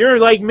 You're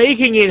like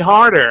making it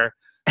harder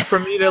for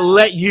me to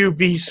let you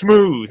be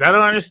smooth. I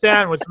don't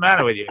understand what's the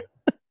matter with you.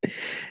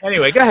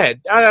 Anyway, go ahead.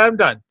 I'm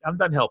done. I'm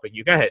done helping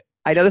you. Go ahead.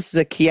 I know this is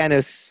a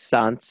Keanu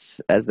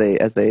Sans, as they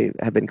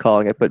have been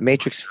calling it, but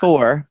Matrix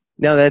 4.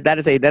 No, that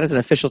is an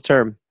official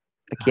term,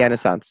 a Keanu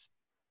Sans.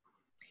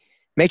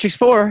 Matrix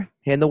 4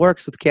 in the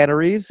works with Keanu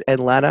Reeves and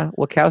Lana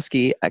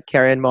Wachowski.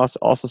 Carrie-Anne Moss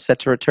also set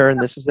to return.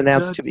 This was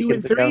announced 2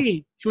 weekends ago.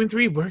 2 and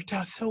 3 worked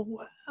out so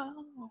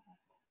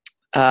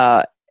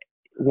well.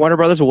 Warner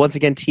Brothers will once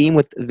again team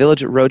with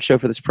Village Roadshow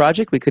for this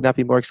project. We could not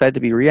be more excited to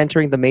be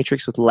re-entering the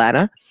Matrix with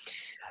Lana.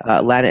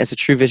 Lana is a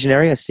true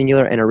visionary, a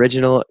singular and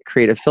original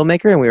creative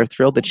filmmaker, and we are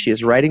thrilled that she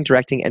is writing,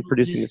 directing, and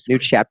producing this new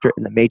chapter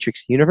in the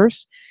Matrix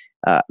universe.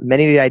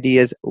 Many of the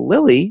ideas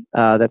Lily,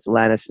 that's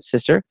Lana's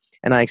sister,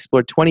 and I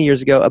explored 20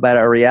 years ago about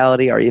our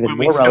reality are even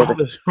more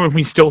relevant. When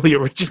we stole the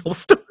original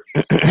story.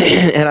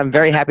 And I'm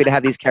very happy to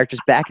have these characters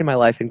back in my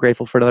life and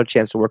grateful for another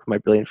chance to work with my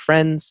brilliant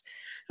friends.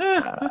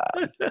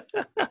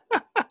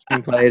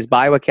 Screenplay is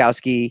by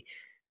Wachowski,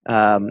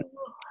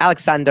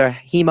 Alexander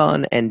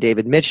Hemon, and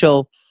David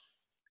Mitchell.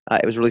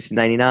 It was released in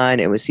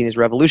 '99. It was seen as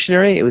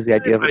revolutionary. It was the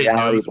idea of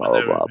reality. Blah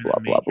blah blah blah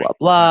blah blah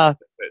blah.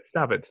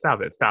 Stop it!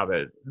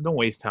 Don't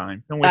waste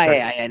time.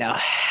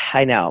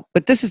 I know.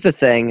 But this is the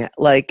thing.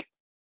 Like,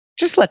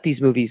 just let these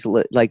movies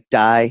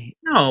die.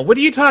 No, what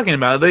are you talking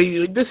about?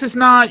 This is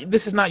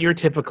not your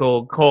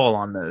typical call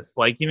on this.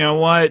 Like, you know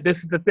what? This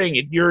is the thing.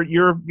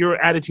 Your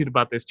attitude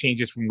about this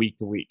changes from week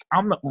to week.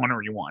 I'm the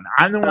ornery one.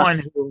 I'm the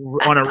one who,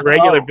 on a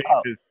regular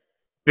basis,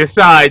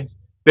 decides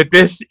that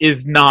this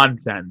is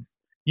nonsense.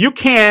 You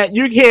can't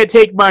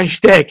take my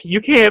shtick.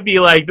 You can't be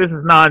like, this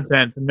is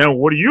nonsense. And then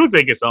what do you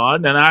think it's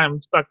on? And I'm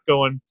stuck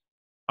going,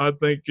 I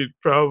think it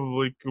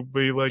probably could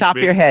be like top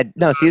of your head.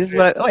 No, see, this is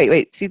what.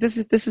 Wait. See, this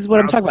is what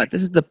I'm talking about.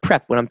 This is the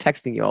prep when I'm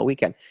texting you all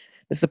weekend.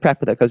 This is the prep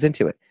that goes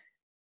into it.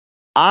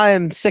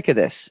 I'm sick of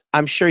this.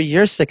 I'm sure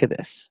you're sick of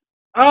this.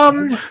 So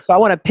I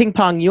want to ping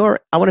pong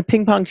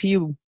to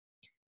you.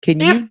 Can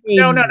you?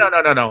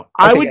 No.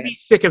 I would be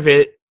sick of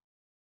it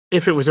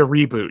if it was a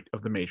reboot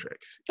of The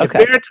Matrix. If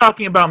they're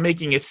talking about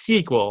making a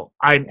sequel,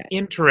 I'm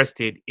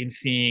interested in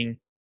seeing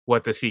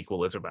what the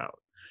sequel is about.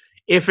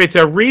 If it's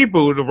a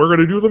reboot and we're going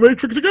to do The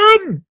Matrix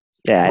again.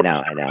 Yeah, I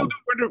know. Then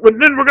we're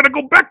going to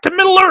go back to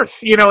Middle Earth.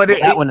 You know,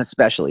 that one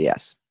especially,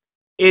 yes.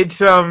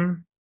 It's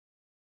I'm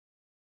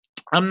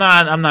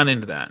not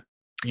into that.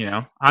 You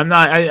know,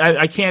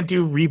 I can't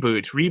do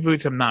reboots.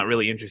 Reboots I'm not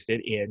really interested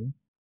in.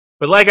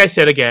 But like I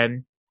said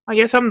again, I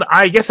guess I'm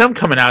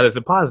coming out as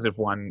a positive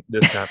one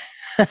this time.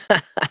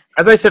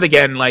 As I said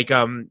again, like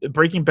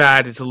Breaking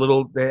Bad is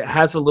it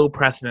has a little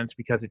precedence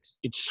because it's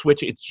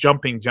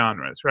jumping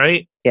genres,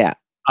 right? Yeah.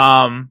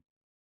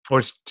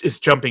 Or it's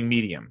jumping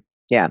medium.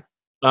 Yeah.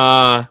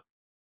 The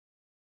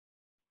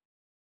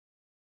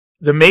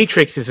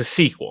Matrix is a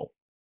sequel.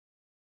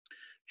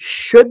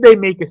 Should they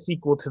make a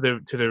sequel to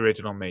the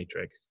original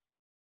Matrix?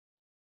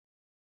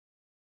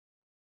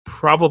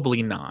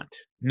 Probably not.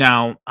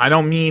 Now, I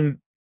don't mean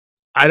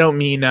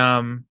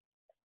I'm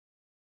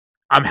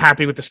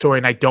happy with the story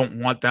and I don't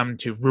want them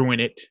to ruin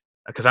it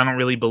because I don't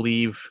really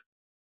believe.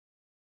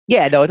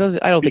 Yeah, no, it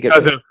doesn't. I don't think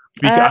because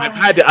I've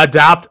had to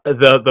adopt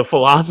the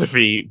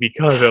philosophy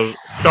because of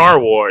Star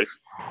Wars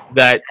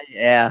that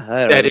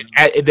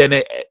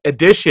an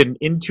addition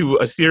into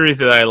a series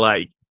that I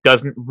like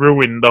doesn't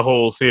ruin the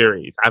whole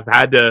series. I've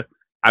had to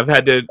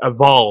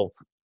evolve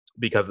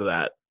because of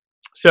that.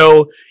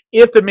 So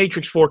if the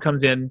Matrix 4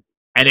 comes in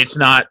and it's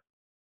not.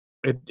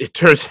 It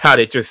turns out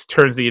it just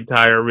turns the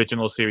entire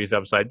original series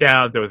upside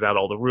down, throws out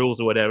all the rules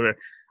or whatever.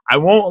 I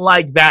won't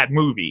like that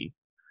movie,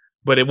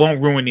 but it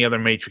won't ruin the other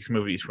Matrix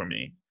movies for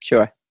me.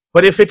 Sure.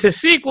 But if it's a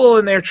sequel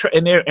and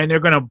they're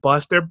going to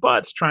bust their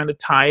butts trying to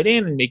tie it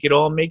in and make it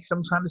all make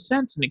some kind of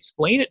sense and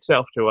explain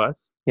itself to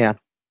us, yeah,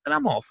 then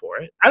I'm all for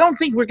it. I don't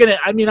think we're gonna.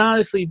 I mean,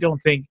 honestly, don't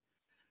think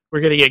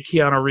we're gonna get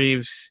Keanu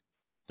Reeves.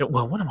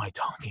 Well, what am I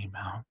talking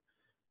about?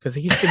 Because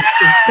he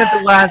spent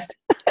the last.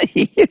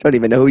 You don't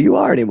even know who you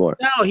are anymore.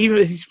 No,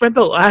 he spent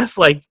the last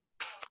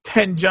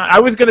 10.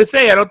 I was gonna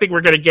say I don't think we're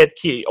gonna get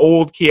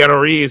old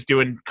Keanu Reeves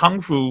doing kung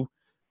fu,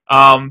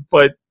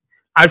 but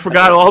I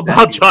forgot all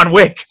about John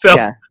Wick. So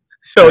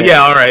yeah,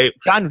 all right.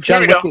 John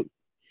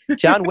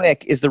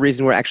Wick is the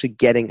reason we're actually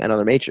getting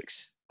another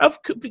Matrix. That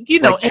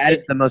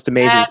is the most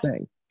amazing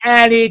thing.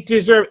 And it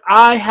deserves.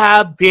 I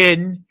have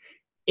been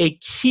a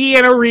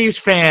Keanu Reeves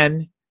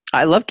fan.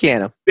 I love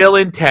Keanu. Bill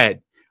and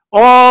Ted.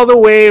 All the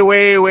way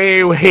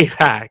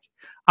back.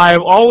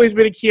 I've always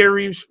been a Keanu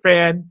Reeves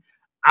fan.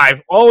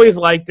 I've always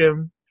liked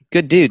him.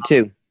 Good dude,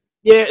 too.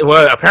 Yeah,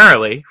 well,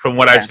 apparently, from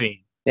what I've seen.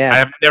 Yeah.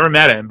 I've never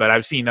met him, but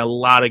I've seen a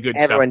lot of good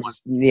stuff.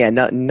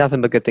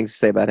 Nothing but good things to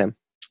say about him.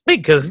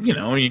 Because, you're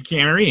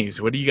Keanu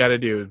Reeves. What do you got to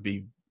do?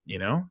 Be,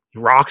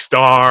 rock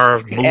star,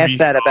 You can ask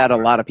that about a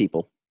lot of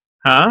people.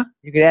 Huh?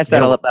 You can ask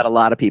that about a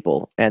lot of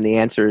people, and the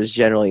answer is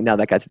generally, no,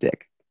 that guy's a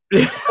dick.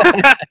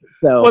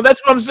 So, well,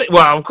 that's what I'm saying.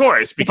 Well, of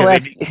course,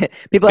 because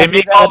people ask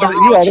me all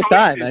the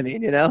time. I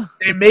mean,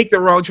 they make the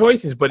wrong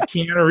choices. But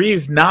Keanu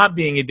Reeves not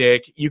being a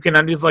dick, you can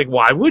understand.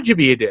 Why would you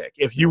be a dick?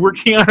 If you were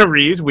Keanu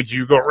Reeves, would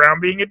you go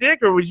around being a dick,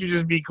 or would you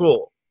just be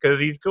cool because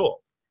he's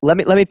cool? Let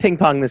me ping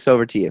pong this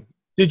over to you.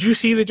 Did you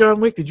see the John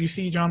Wick? Did you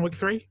see John Wick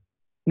 3?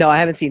 No, I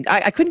haven't seen.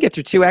 I couldn't get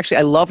through 2. Actually,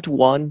 I loved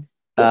 1.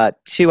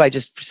 2, I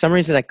just for some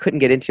reason I couldn't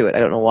get into it. I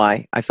don't know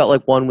why. I felt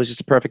like 1 was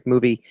just a perfect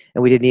movie,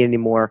 and we didn't need any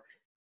more.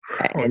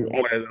 And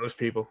one of those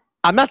people.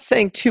 I'm not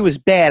saying 2 is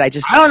bad. I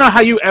don't know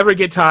how you ever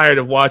get tired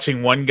of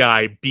watching one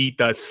guy beat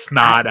the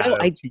snot out of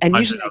and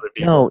usually I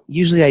don't.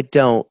 Usually I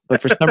don't.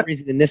 But for some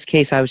reason in this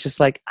case, I was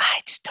just like, I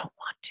just don't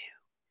want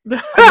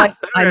to.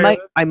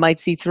 I might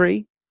see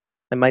 3.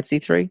 I might see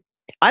 3.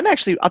 I'll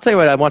tell you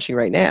what I'm watching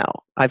right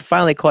now. I've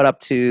finally caught up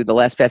to the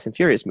last Fast and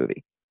Furious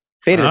movie,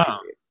 Fate of the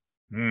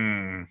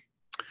Furious.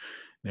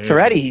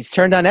 Toretto, he's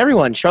turned on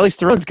everyone. Charlize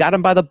Theron's got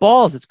him by the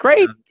balls. It's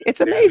great. It's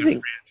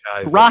amazing.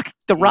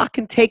 The Rock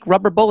can take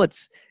rubber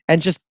bullets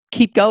and just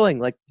keep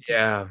going.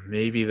 Yeah,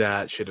 maybe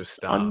that should have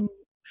stopped.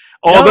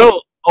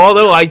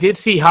 Although I did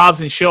see Hobbs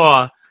and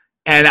Shaw,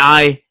 and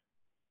I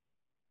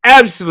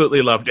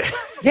absolutely loved it.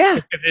 Yeah,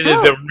 it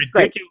is a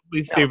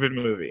ridiculously stupid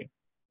movie.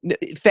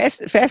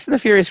 Fast and the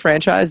Furious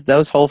franchise,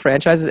 those whole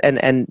franchises,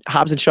 and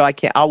Hobbs and Shaw.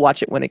 I'll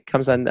watch it when it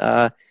comes on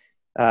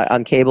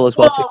cable as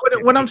well.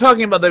 What I'm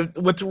talking about,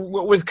 what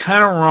was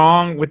kind of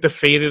wrong with the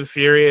Fate of the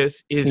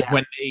Furious is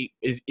when they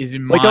is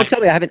in my. Wait, don't tell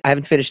me. I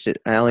haven't finished it.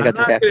 I only got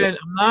through half. I'm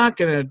not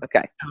gonna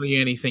tell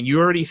you anything. You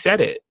already said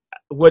it.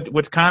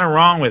 What's kind of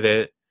wrong with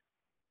it,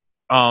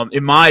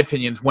 in my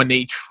opinion, is when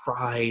they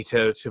try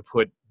to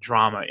put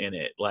drama in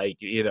it, like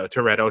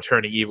Toretto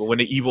turning evil when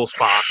the evil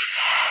Spock.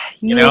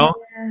 It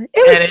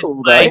was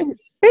cool.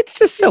 It's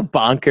just so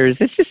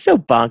bonkers. It's just so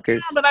bonkers.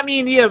 Yeah, but I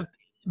mean,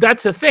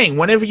 that's the thing.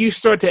 Whenever you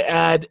start to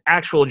add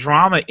actual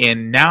drama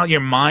in, now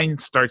your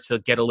mind starts to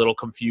get a little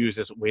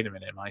confused. Wait a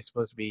minute, am I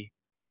supposed to be?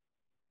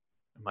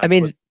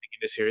 Taking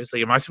this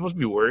seriously? Am I supposed to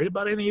be worried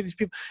about any of these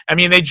people? I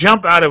mean, they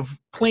jump out of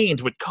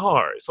planes with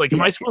cars.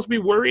 Am I supposed to be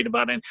worried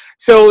about it?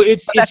 So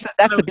that's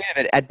the bit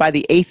of it. By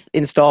the 8th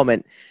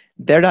installment,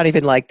 they're not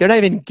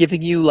even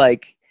giving you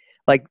like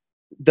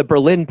the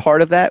Berlin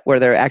part of that where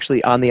they're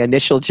actually on the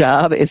initial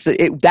job.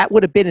 That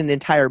would have been an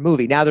entire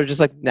movie. Now they're just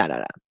like,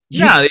 no.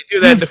 Yeah, they do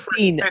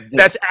that.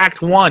 That's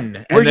Act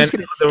 1. We're just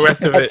going to the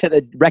rest of it to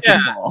the wrecking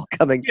ball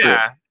coming through.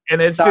 Yeah,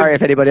 and it's sorry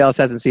if anybody else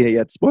hasn't seen it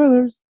yet.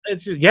 Spoilers.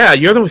 It's just,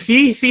 you're the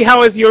see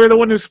how you're the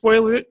one who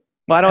spoils it.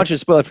 Well, I don't want you to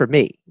spoil it for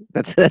me.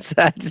 That's.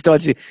 I just don't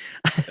want you.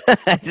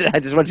 I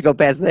just want you to go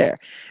past there.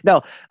 No,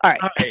 all right.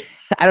 All right.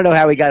 I don't know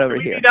how we got over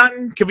Can we here. be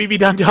done? Can we be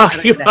done I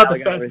talking don't know about how the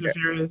we got over Fast and here.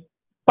 Furious?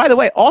 By the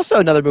way, also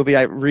another movie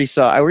I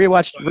resaw. I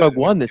rewatched Rogue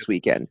One this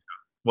weekend.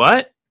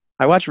 What?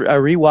 I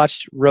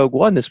rewatched Rogue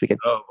One this weekend.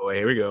 Oh boy,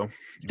 here we go.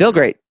 Still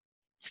great.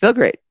 Still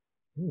great.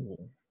 Ooh,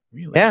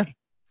 really? Yeah.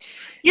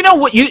 You know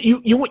what?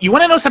 You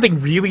want to know something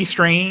really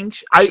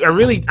strange?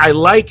 I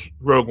like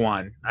Rogue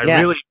One.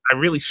 I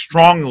really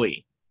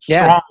strongly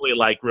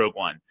like Rogue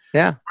One.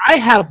 Yeah. I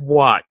have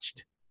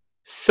watched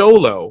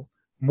Solo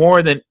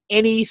more than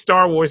any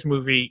Star Wars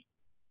movie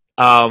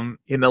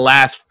in the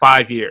last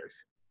 5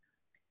 years.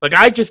 Like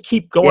I just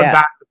keep going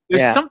back.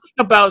 There's something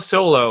about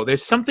Solo.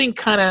 There's something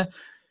kind of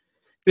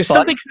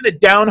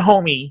down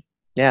homey,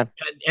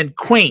 and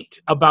quaint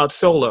about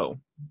Solo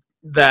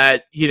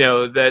that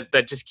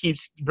that just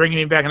keeps bringing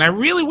me back. And I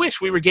really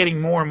wish we were getting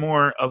more and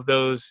more of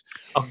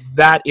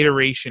that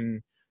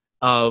iteration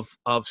of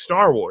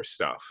Star Wars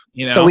stuff.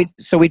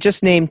 So we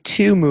just named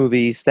two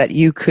movies that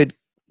you could.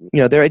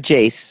 They're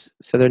adjacent,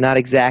 so they're not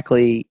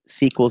exactly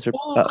sequels or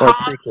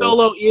Han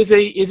Solo is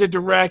a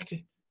direct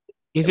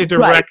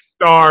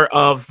star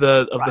of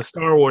the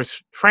Star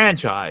Wars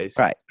franchise.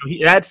 Right. So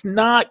that's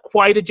not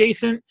quite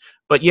adjacent,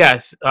 but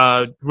yes,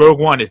 Rogue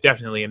One is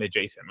definitely an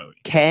adjacent movie.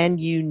 Can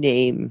you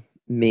name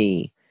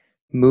me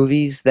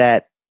movies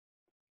that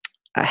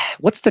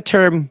what's the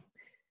term?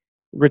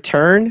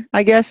 Return,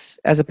 I guess,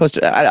 as opposed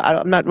to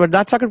we're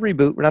not talking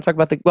reboot. We're not talking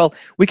about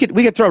we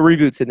could throw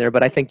reboots in there,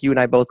 but I think you and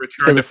I both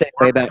feel the same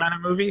way about kind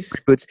of movies.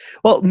 Reboots.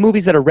 Well,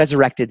 movies that are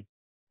resurrected,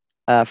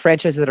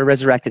 franchises that are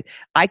resurrected.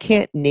 I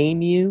can't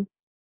name you.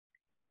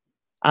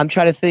 I'm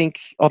trying to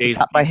think off the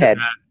top of my head.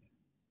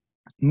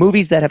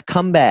 Movies that have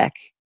come back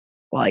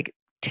like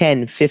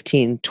 10,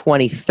 15,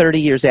 20, 30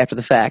 years after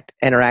the fact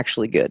and are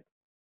actually good.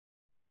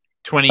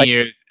 20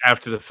 years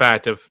after the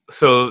fact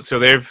so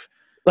they've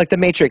like The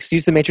Matrix.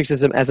 Use The Matrix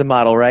as a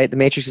model, right? The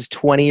Matrix is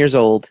 20 years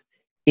old.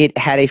 It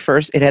had a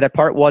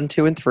part 1,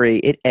 2, and 3.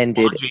 It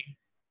ended, Jumanji.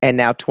 And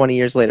now 20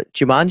 years later,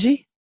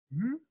 Jumanji.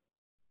 Mm-hmm.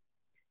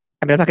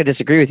 I mean, I'm not going to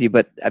disagree with you,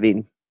 but I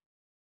mean,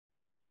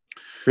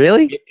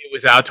 really,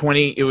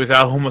 it was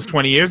out almost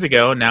 20 years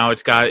ago. Now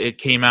it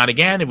came out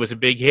again. It was a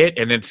big hit,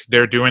 and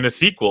they're doing a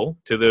sequel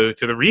to the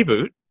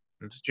reboot.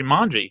 It's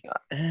Jumanji.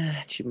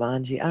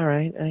 Jumanji. All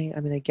right. I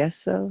mean, I guess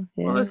so.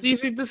 Yeah. Well,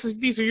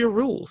 these are your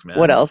rules, man.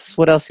 What else?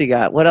 What else you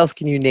got? What else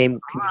can you name?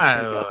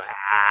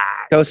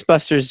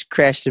 Ghostbusters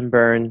crashed and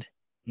burned.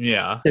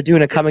 Yeah. They're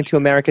doing a Coming to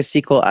America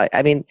sequel.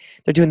 I mean,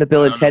 they're doing the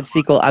Bill and Ted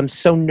sequel. I'm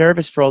so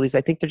nervous for all these.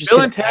 I think they're just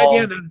Bill and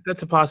Ted.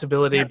 That's a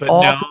possibility, but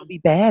all no, going to be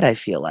bad. I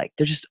feel like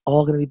they're just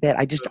all going to be bad.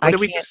 What did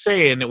we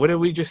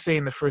just say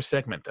in the first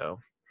segment, though?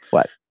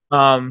 What?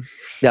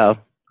 No.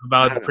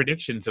 About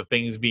predictions of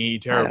things being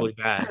terribly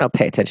bad. I don't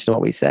pay attention to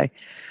what we say.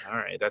 All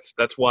right,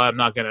 that's why I'm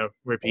not going to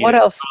repeat. What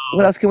else?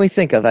 What else can we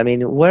think of? I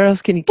mean, where else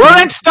can you? Well,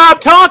 then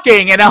stop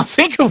talking, and I'll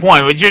think of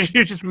one.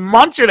 You're just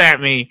munching at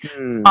me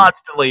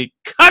constantly.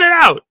 Cut it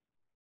out.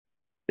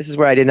 This is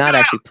where I did not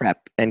actually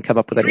prep and come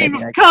up with Stream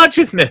of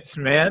consciousness,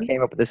 man. I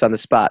came up with this on the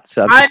spot.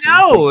 So I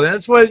know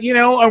that's what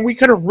and we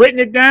could have written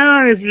it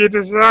down if you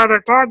decided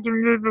to talk to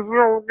me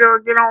before we get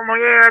on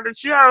the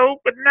show.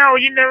 But no,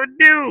 you never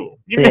do.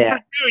 Never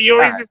do. You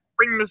always just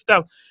bring the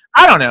stuff.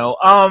 I don't know.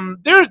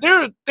 There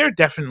are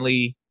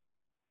definitely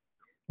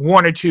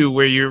one or two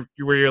where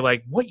you're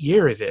like, what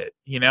year is it?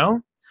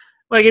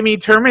 Like I mean,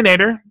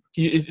 Terminator.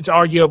 It's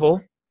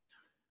arguable.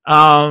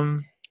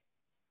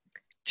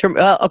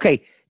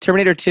 Okay.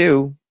 Terminator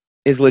 2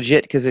 is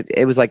legit because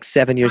it was like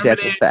 7 years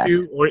after the fact.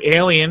 Or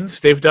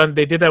Aliens. They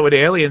did that with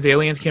Aliens.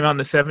 Aliens came out in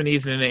the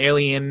 70s, and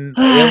Alien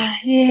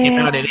came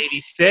out in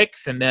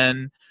 86, and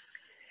then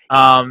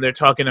they're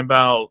talking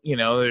about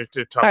they're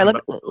talking all right,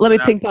 about. Let me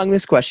ping pong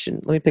this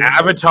question.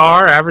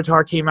 Avatar.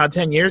 Avatar came out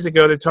 10 years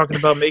ago. They're talking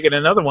about making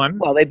another one.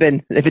 Well, they've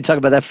been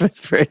talking about that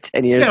for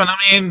 10 years. Yeah,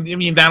 I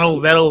mean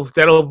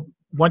that'll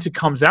once it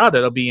comes out,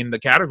 that'll be in the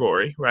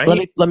category, right?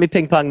 Let me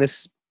ping pong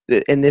this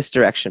in this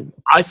direction.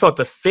 I thought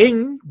the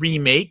Thing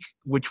remake,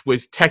 which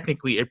was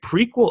technically a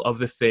prequel of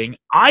the Thing,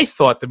 I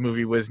thought the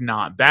movie was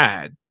not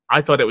bad.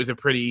 I thought it was a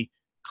pretty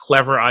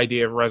clever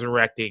idea of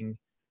resurrecting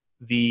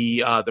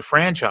the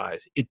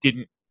franchise. It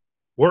didn't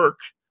work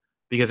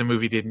because the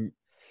movie didn't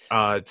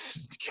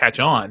catch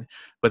on,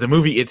 but the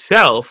movie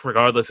itself,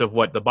 regardless of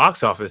what the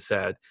box office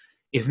said,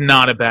 is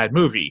not a bad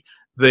movie.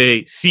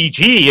 The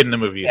CG in the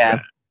movie is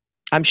bad.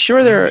 I'm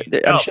sure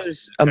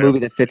there's a movie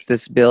that fits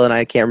this bill, and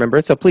I can't remember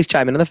it. So please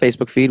chime in on the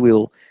Facebook feed. We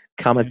will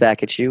comment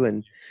back at you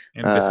and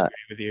disagree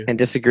with you. And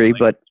disagree.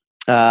 But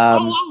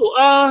of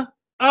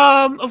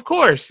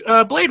course,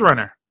 Blade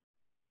Runner.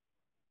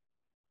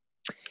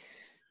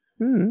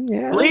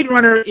 Blade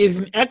Runner is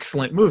an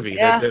excellent movie.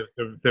 Yeah. The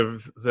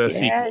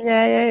sequel.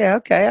 Yeah.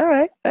 Okay, all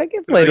right. I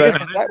give Blade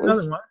Runner.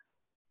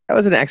 That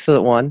was an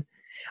excellent one.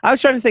 I was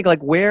trying to think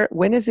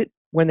when is it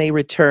when they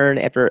return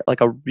after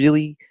like a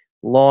really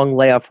long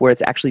layoff where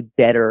it's actually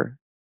better,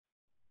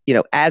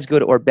 as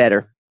good or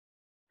better?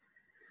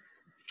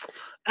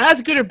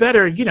 as good or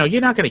better,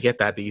 you're not going to get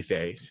that these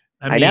days.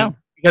 I know.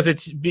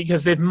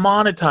 because they've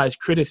monetized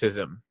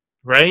criticism,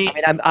 right? I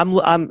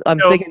mean, I'm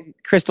thinking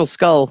Crystal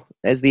Skull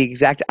as the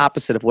exact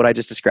opposite of what I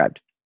just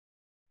described.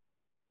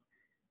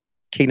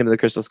 Kingdom of the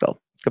Crystal Skull,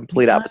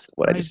 complete opposite of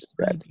what I just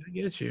described. I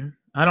get you.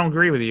 I don't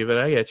agree with you, but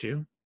I get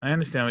you. I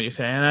understand what you're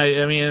saying.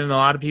 I mean, a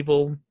lot of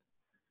people.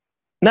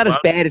 Not as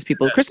bad as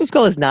people. Crystal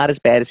Skull is not as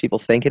bad as people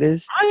think it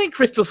is. I think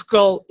Crystal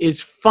Skull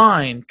is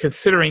fine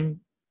considering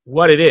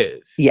what it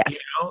is. Yes.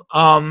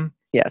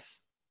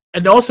 Yes.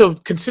 And also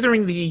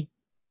considering the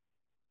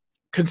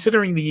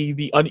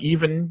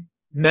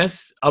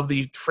unevenness of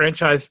the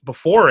franchise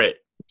before it.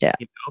 Yeah.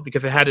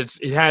 Because it had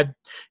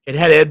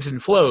ebbs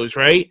and flows,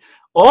 right?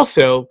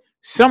 Also,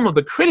 some of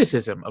the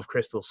criticism of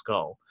Crystal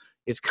Skull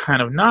is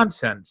kind of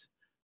nonsense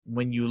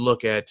when you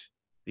look at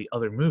the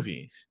other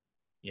movies.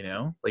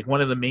 Like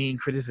one of the main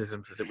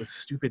criticisms is it was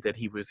stupid that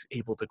he was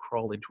able to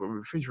crawl into a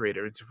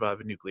refrigerator and survive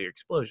a nuclear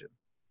explosion.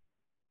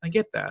 I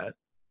get that.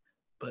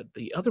 But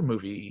the other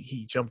movie,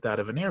 he jumped out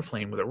of an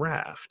airplane with a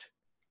raft.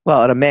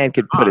 Well, and a man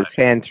could put his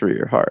hand through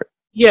your heart.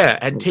 Yeah,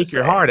 and take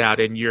your heart out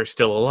and you're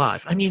still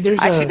alive. I mean,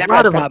 there's a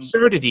lot of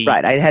absurdity.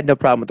 Right, I had no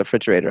problem with the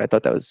refrigerator. I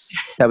thought that was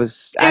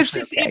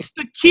actually okay. It's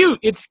the cute.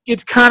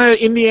 It's kind of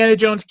Indiana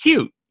Jones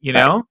cute,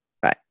 Right.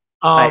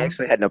 I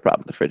actually had no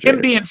problem with the refrigerator.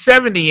 Him being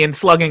 70 and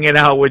slugging it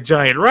out with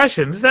giant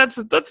Russians, that's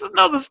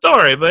another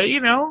story. But,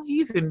 he's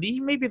indie.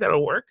 Maybe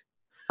that'll work.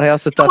 I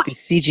also thought the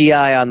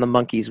CGI on the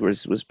monkeys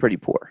was pretty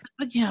poor.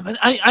 But yeah, but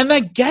I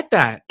get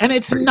that. And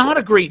it's pretty not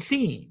poor. A great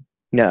scene.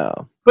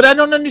 No. But I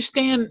don't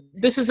understand.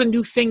 This is a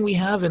new thing we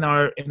have in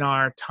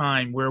our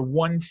time where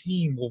one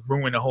scene will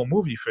ruin a whole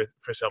movie for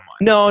someone.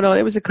 No,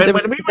 it was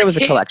there was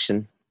a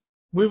collection.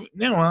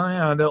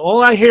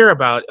 All I hear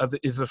about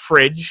is the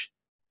fridge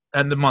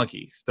and the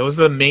monkeys. Those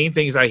are the main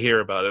things I hear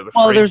about it.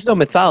 There's no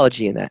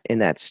mythology in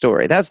that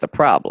story. That's the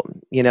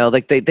problem.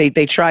 Like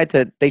they tried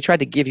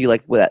to give you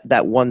like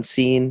that one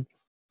scene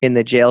in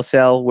the jail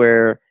cell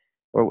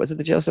or was it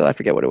the jail cell? I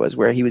forget what it was.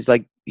 Where he was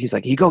like,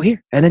 you go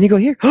here and then you go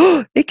here.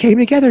 It came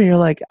together, and you're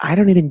like, I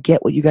don't even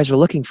get what you guys are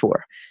looking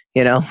for.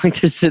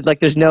 Like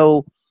there's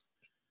no.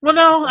 Well,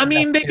 no, I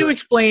mean they do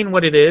explain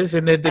what it is,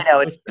 and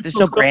there's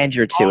no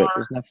grandeur to it.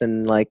 There's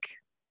nothing like.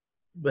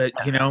 But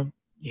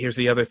here's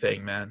the other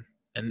thing, man.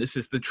 And this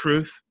is the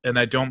truth, and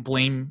I don't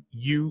blame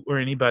you or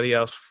anybody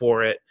else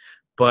for it,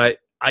 but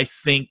I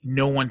think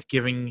no one's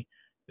giving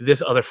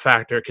this other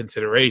factor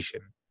consideration.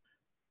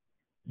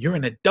 You're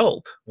an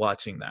adult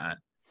watching that,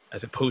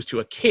 as opposed to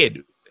a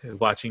kid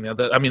watching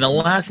that. I mean, the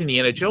last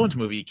Indiana Jones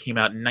movie came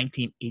out in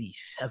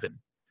 1987.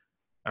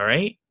 All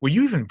right? Were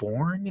you even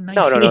born in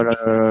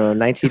 1987? No.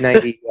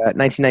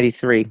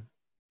 1993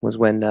 was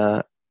when...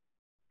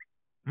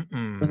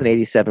 It wasn't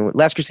 87.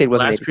 Last Crusade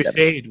wasn't 87. Last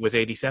Crusade was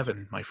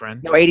 87, my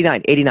friend. No,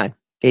 89. It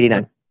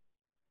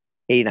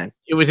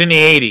was in the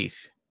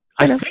 80s.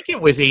 I think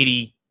it was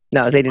 80.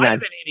 No, it was 89. It might have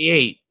been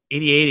 88.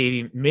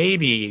 80,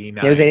 maybe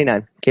 89. It was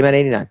 89. Came out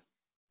 89.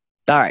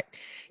 All right.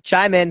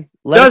 Chime in.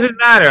 Doesn't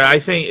matter. I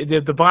think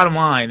the bottom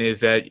line is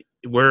that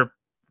we're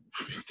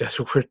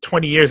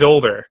 20 years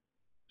older.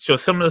 So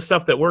some of the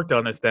stuff that worked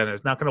on us then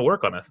is not going to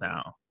work on us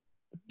now.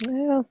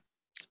 Well,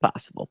 it's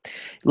possible.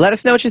 Let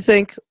us know what you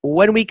think.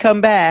 When we come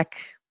back,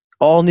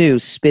 all new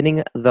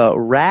Spinning the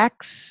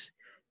Racks.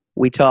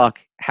 We talk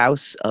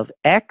House of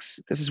X.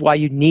 This is why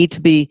you need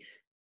to be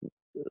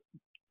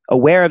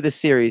aware of this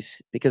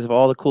series because of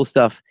all the cool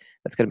stuff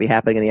that's going to be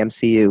happening in the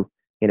MCU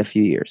in a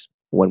few years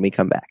when we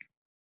come back.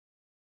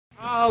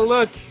 Oh,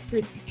 look.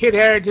 Kid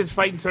Harington's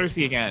fighting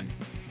Cersei again.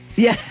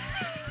 Yeah.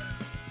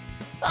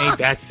 Ain't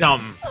that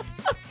something?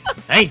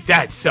 Ain't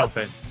that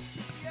something?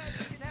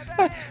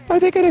 Are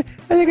they gonna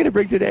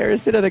bring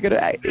Daenerys in? Are they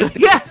gonna?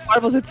 Yes.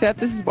 Marvel's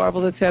attempt. This is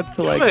Marvel's attempt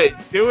to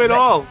do it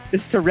all.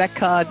 This is to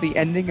retcon the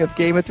ending of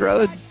Game of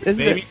Thrones,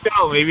 isn't it? Maybe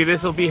so. Maybe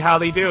this will be how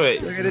they do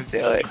it. They're gonna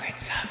do it.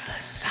 Secrets of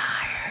the Sire.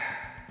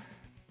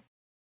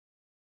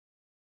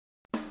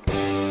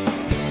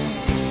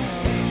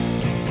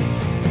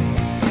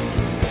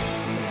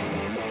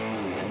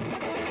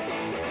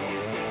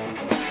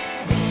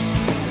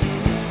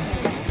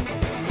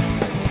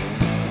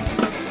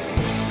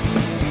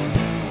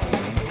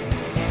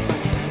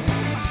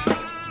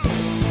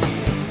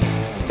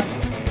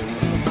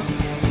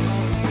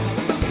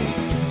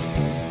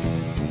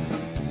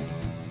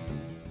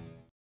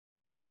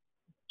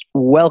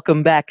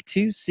 Welcome back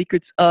to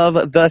Secrets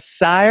of the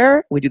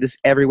Sire. We do this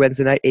every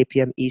Wednesday night, 8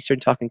 p.m. Eastern,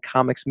 talking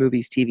comics,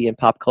 movies, TV, and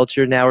pop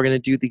culture. Now we're going to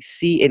do the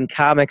C in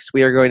comics.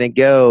 We are going to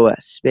go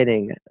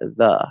spinning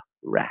the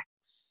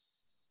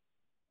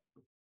racks.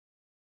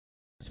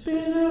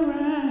 Spin the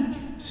rack,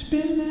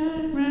 spin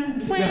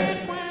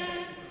that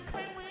rack.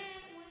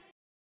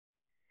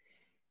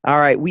 All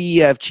right, we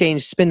have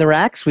changed Spin the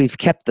Racks. We've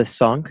kept the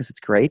song because it's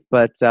great,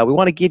 but we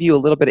want to give you a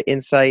little bit of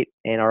insight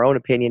and our own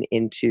opinion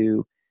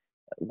into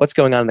what's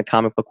going on in the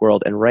comic book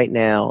world. And right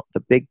now, the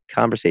big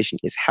conversation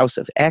is House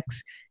of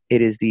X.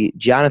 It is the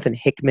Jonathan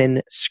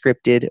Hickman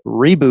scripted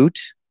reboot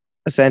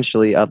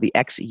essentially, of the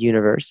X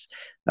universe.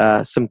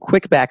 Some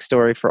quick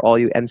backstory for all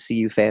you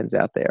MCU fans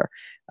out there.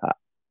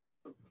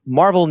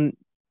 Marvel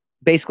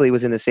basically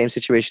was in the same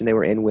situation they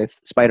were in with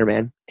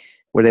Spider-Man,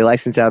 where they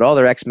licensed out all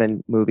their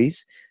X-Men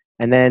movies.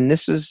 And then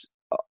this was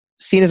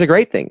seen as a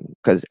great thing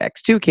because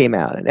X2 came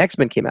out and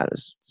X-Men came out. It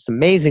was this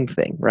amazing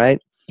thing,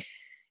 right?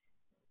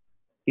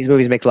 These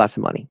movies make lots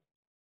of money.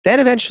 Then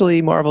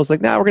eventually Marvel's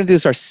like, no, we're going to do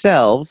this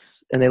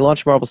ourselves. And they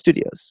launched Marvel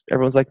Studios.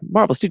 Everyone's like,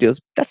 Marvel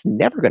Studios, that's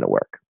never going to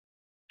work.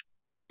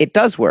 It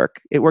does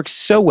work. It works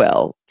so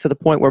well to the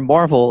point where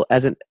Marvel,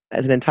 as an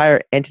entire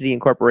entity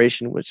and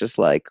corporation, was just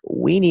like,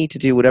 we need to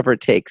do whatever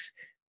it takes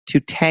to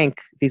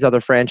tank these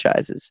other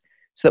franchises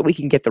so that we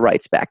can get the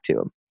rights back to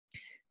them.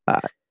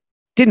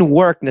 Didn't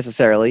work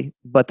necessarily,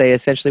 but they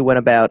essentially went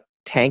about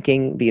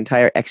tanking the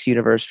entire X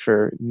universe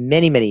for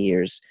many, many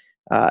years.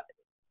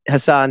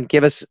 Hassan,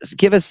 put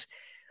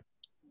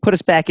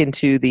us back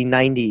into the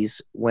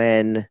 90s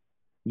when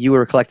you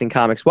were collecting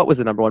comics. What was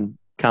the number one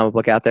comic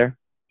book out there?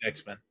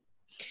 X-Men.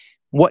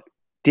 What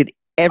did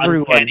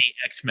everyone... Uncanny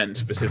X-Men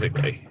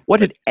specifically. What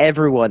did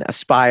everyone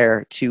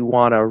aspire to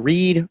want to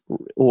read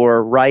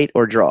or write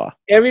or draw?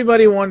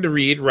 Everybody wanted to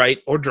read, write,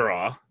 or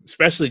draw,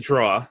 especially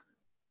draw,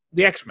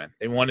 the X-Men.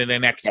 They wanted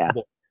an X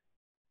book.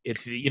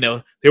 It's,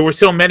 there were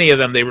so many of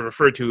them, they were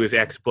referred to as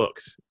X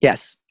books.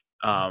 Yes.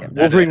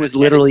 Wolverine was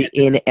literally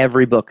in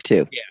every book,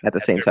 too, at the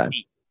same time.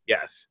 Feet.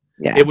 Yes.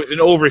 Yeah. It was an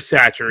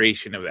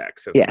oversaturation of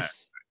X.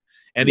 Yes.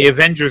 And the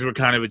Avengers were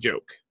kind of a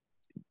joke.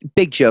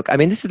 Big joke. I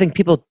mean, this is the thing.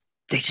 People,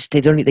 they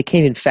can't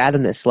even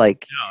fathom this.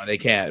 Like, no, they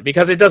can't,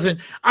 because it doesn't.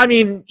 I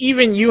mean,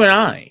 even you and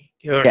I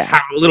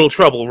have a little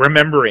trouble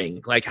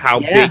remembering like how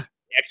big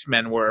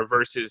X-Men were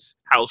versus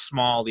how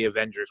small the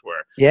Avengers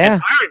were. Yeah.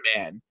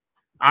 And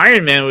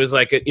Iron Man was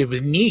like it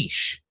was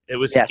niche. It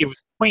was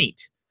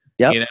quaint.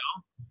 Yep.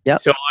 Yep.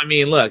 So, I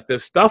mean, look, the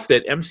stuff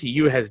that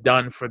MCU has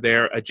done for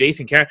their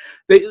adjacent characters.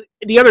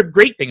 The other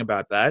great thing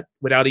about that,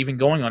 without even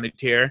going on a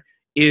tear,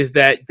 is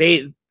that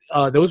those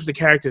were the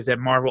characters that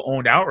Marvel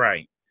owned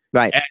outright.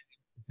 Right. And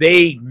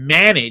they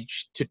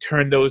managed to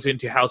turn those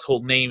into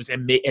household names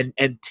and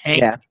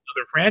tank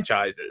other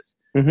franchises.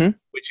 Mm-hmm.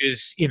 Which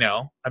is,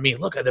 I mean,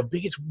 look, the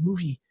biggest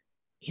movie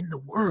in the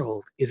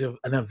world is an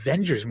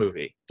Avengers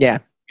movie. Yeah.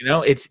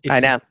 It's I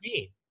know.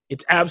 insane.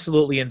 It's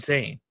absolutely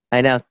insane. I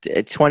know.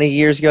 20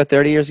 years ago,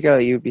 30 years ago,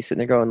 you'd be sitting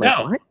there going, like,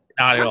 no, what?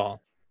 Not at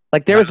all.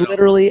 Like, there was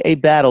literally a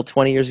battle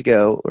 20 years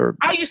ago, or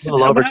I used to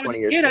over 20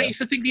 years ago. I used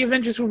to think the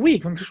Avengers were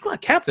weak. I'm just like,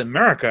 Captain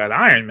America and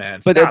Iron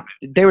Man. But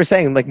they were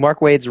saying, like,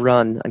 Mark Waid's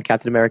run on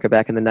Captain America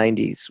back in the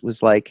 90s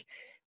was like,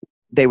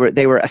 they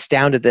were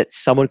astounded that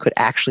someone could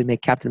actually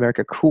make Captain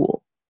America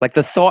cool. Like,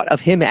 the thought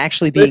of him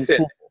actually being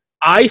cool.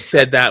 I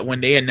said that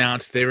when they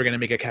announced they were going to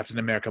make a Captain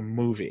America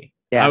movie.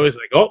 Yeah. I was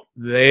like, oh,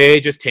 they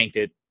just tanked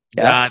it.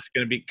 Yeah. That's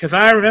going to be, because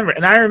I remember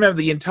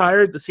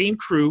the same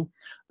crew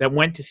that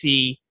went to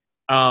see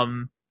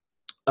Green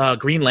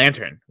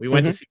Lantern. We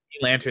went to see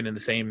Green Lantern in the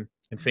same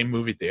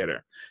movie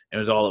theater. It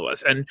was all of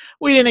us, and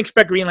we didn't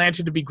expect Green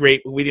Lantern to be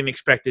great, but we didn't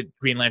expect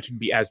Green Lantern to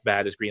be as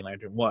bad as Green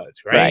Lantern was,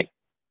 right?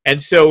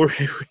 And so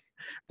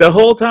the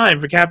whole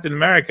time for Captain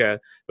America,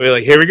 we were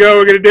like, here we go,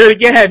 we're going to do it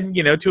again.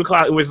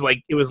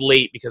 2:00. It was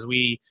late because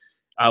we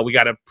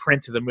got a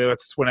print of the movie.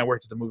 That's when I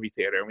worked at the movie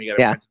theater, and we got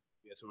a print.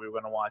 So we were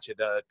going to watch it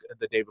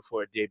the day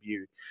before it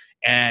debuted,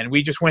 and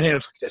we just went in. It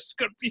was like, this is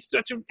going to be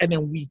such a, and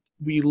then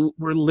we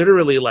were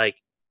literally like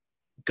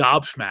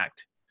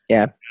gobsmacked.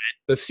 Yeah,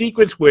 the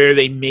sequence where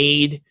they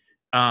made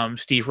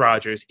Steve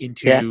Rogers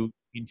into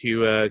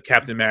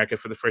Captain America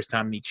for the first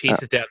time, and he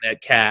chases down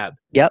that cab.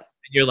 Yep,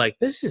 and you're like,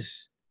 this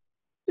is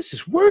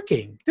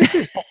working. This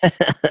is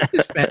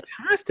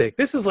fantastic.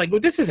 This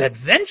is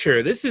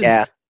adventure. This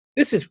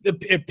is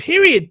a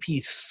period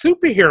piece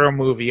superhero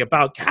movie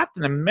about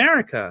Captain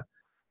America.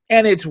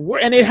 And it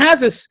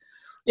has this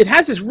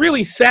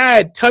really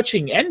sad,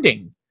 touching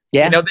ending.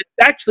 Yeah, that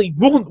actually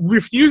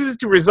refuses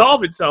to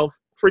resolve itself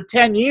for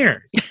 10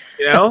 years.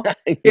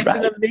 It's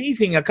an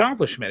amazing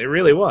accomplishment. It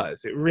really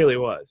was. It really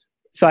was.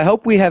 So I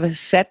hope we have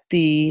set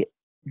the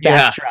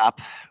backdrop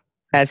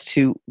as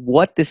to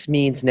what this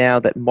means now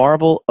that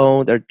Marvel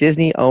owns or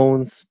Disney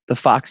owns the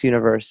Fox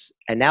universe,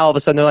 and now all of a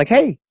sudden they're like,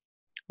 hey,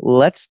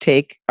 let's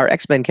take our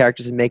X-Men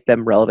characters and make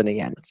them relevant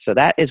again. So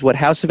that is what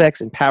House of X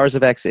and Powers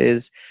of X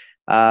is.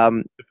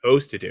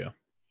 Supposed to do.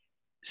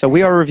 So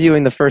we are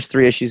reviewing the first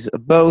 3 issues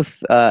of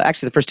both.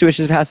 Actually, the first 2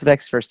 issues of House of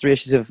X, first 3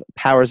 issues of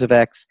Powers of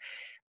X.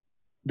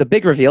 The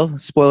big reveal,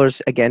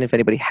 spoilers again, if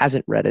anybody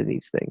hasn't read any of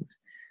these things,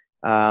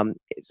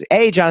 is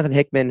Jonathan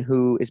Hickman,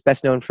 who is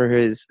best known for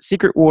his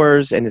Secret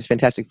Wars and his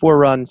Fantastic Four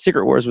run.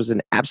 Secret Wars was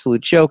an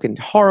absolute joke and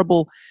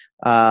horrible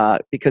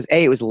because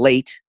it was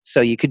late,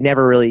 so you could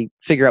never really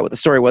figure out what the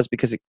story was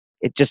because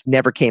it just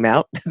never came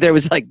out. There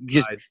was like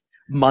just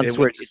months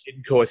where it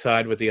didn't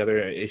coincide with the other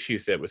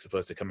issues that it was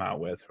supposed to come out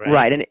with, right?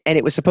 Right, and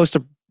it was supposed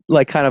to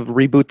like kind of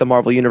reboot the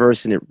Marvel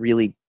universe, and it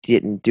really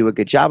didn't do a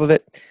good job of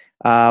it.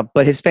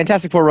 But his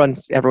Fantastic Four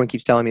runs, everyone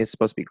keeps telling me, is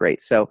supposed to be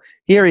great. So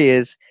here he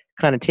is,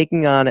 kind of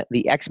taking on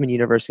the X-Men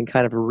universe and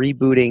kind of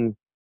rebooting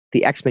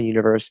the X-Men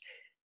universe.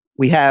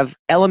 we have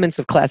elements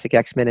of classic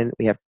X-Men, and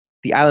we have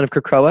the island of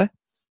Krakoa,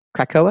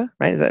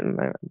 right? Is that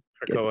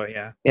Krakoa,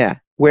 yeah. yeah?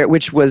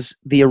 Which was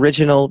the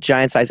original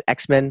Giant Size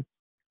X-Men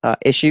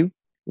issue,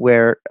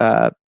 where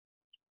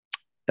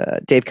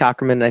Dave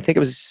Cockerman, I think it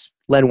was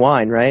Len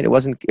Wein, right? It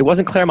wasn't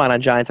Claremont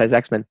on Giant Size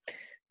X-Men.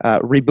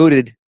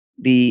 Rebooted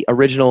the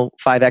original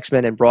 5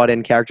 X-Men and brought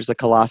in characters like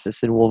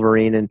Colossus and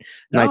Wolverine and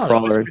No, that was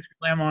Nightcrawler. Chris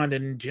Claremont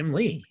and Jim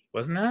Lee,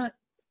 wasn't that?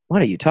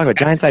 What are you talking about?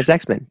 Giant Size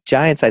X-Men.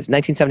 Giant Size,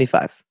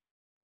 1975.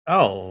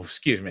 Oh,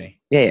 excuse me.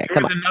 Yeah, There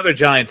come was on. another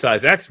giant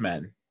size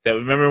X-Men. That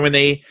remember when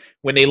they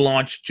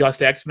launched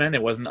just X-Men,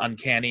 it wasn't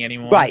Uncanny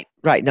anymore. Right.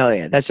 No,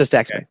 yeah, that's just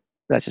X-Men. Okay.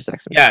 That's just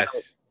X-Men.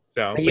 Yes.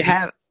 So You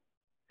have.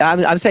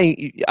 I'm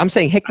saying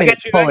Hickman I is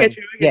get you. pulling. I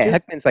get you.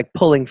 Hickman's like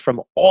pulling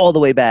from all the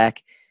way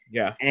back,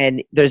 Yeah.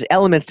 and there's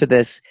elements to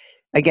this.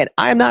 Again,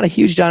 I'm not a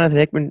huge Jonathan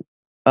Hickman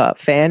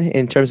fan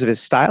in terms of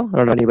his style. I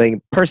don't know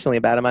anything personally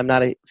about him. I'm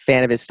not a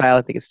fan of his style.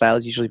 I think his style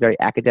is usually very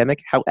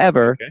academic.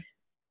 However,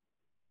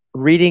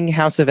 reading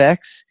House of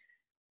X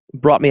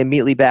brought me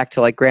immediately back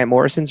to like Grant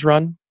Morrison's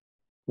run,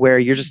 where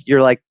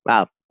you're like,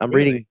 wow, I'm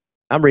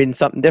reading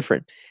something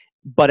different.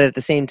 But at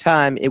the same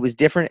time, it was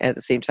different, and at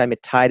the same time,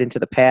 it tied into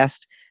the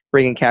past,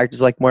 bringing characters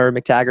like Moira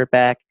McTaggart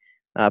back,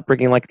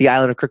 bringing like the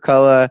island of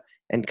Krakoa,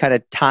 and kind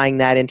of tying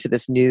that into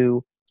this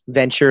new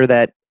venture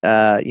that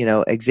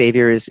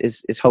Xavier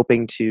is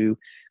hoping to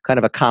kind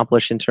of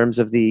accomplish in terms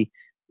of the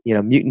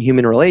mutant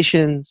human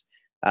relations.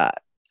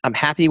 I'm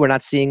happy we're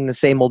not seeing the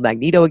same old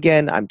Magneto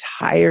again. I'm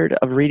tired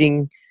of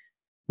reading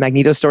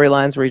Magneto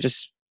storylines where he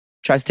just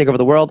tries to take over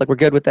the world. Like, we're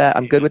good with that.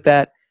 I'm good with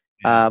that.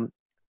 Yeah.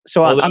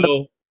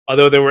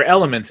 Although there were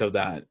elements of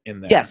that in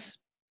there.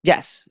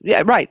 Yes.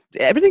 Yeah, right.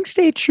 Everything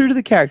stayed true to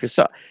the character.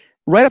 So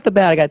right off the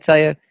bat, I got to tell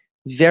you,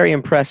 very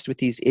impressed with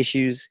these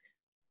issues.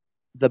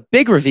 The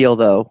big reveal,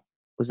 though,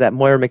 was that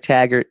Moira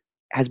McTaggart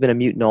has been a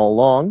mutant all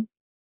along.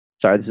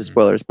 Sorry, this is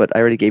spoilers, but I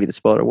already gave you the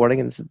spoiler warning,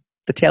 and this is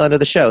the tail end of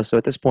the show. So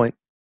at this point,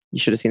 you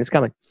should have seen this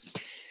coming.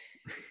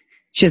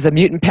 She has a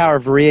mutant power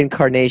of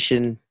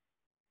reincarnation.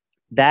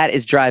 That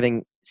is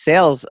driving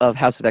sales of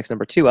House of X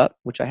 #2 up,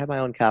 which I have my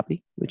own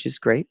copy, which is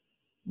great.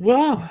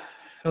 Well,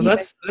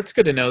 that's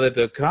good to know that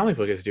the comic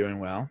book is doing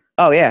well.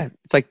 Oh, yeah.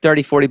 It's like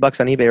 $30-$40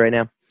 on eBay right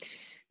now.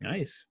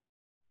 Nice.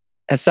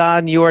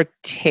 Hassan, your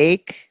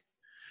take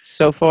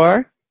so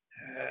far?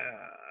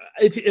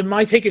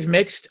 My take is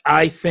mixed.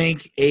 I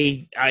think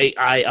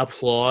I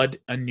applaud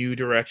a new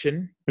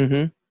direction.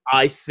 Mm-hmm.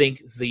 I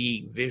think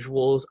the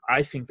visuals,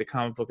 I think the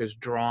comic book is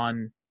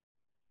drawn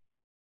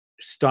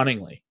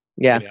stunningly.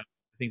 Yeah.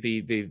 I think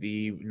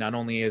the not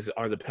only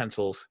are the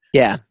pencils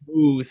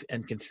smooth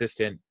and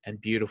consistent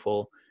and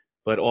beautiful,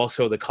 but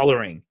also the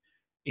coloring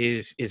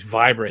is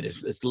vibrant.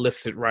 It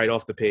lifts it right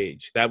off the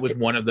page. That was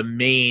one of the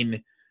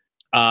main.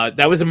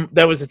 That was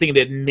the thing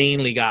that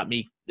mainly got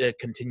me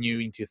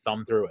continuing to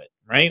thumb through it.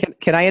 Right?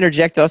 Can I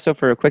interject also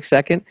for a quick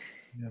second?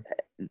 Yeah.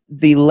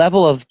 The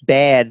level of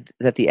bad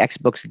that the X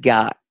books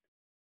got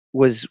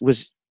was.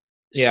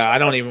 Yeah, I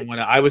don't even want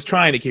to. I was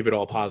trying to keep it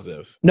all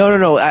positive.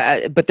 No.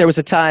 But there was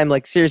a time,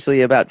 like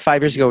seriously, about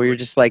 5 years ago, where you're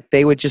just like,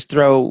 they would just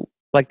throw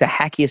like the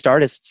hackiest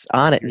artists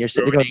on it, and you're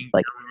sitting there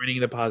like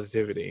ruining the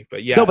positivity.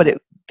 But yeah, no, but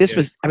this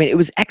was. I mean, it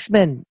was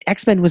X-Men.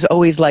 X-Men was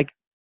always like,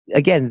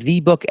 again,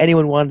 the book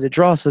anyone wanted to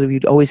draw, so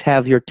you'd always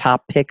have your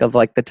top pick of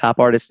like the top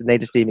artists, and they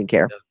just didn't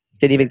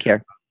even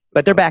care.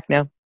 But they're back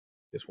now.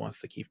 Just wants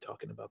to keep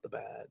talking about the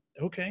bad.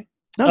 Okay.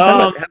 No,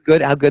 I'm talking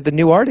about how good the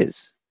new art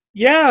is.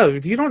 Yeah,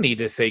 you don't need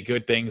to say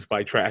good things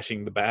by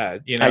trashing the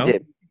bad. You know, I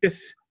did.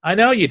 I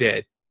know you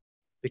did,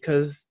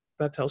 because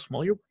that's how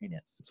small your brain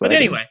is. But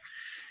anyway,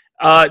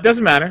 it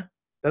doesn't matter.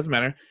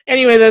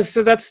 Anyway,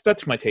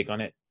 that's my take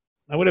on it.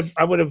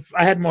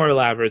 I had more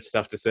elaborate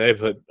stuff to say,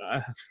 but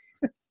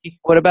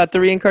what about the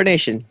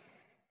reincarnation?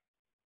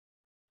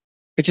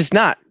 Which is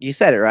not. You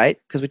said it right,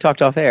 because we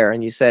talked off air,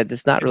 and you said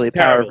it's not really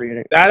power of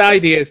reincarnation. That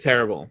idea is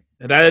terrible.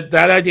 That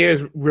idea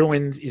is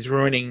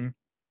ruining.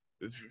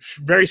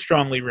 Very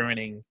strongly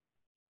ruining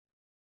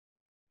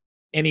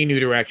any new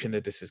direction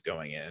that this is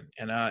going in,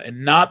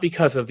 and not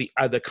because of the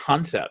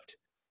concept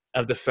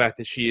of the fact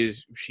that she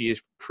is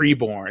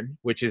preborn,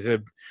 which is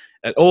an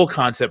old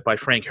concept by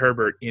Frank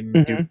Herbert in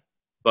Duke,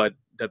 but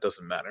that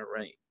doesn't matter,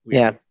 right?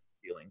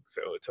 Feeling,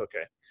 so it's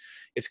okay.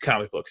 It's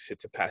comic books.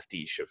 It's a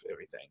pastiche of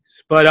everything,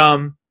 but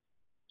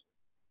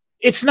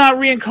it's not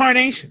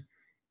reincarnation.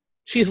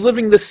 She's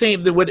living the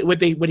same.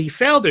 What he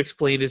failed to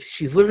explain is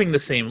she's living the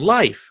same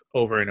life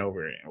over and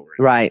over and over.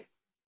 Right.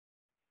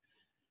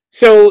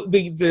 So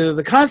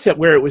the concept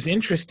where it was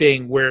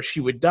interesting, where she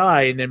would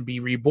die and then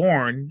be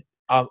reborn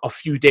a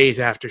few days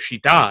after she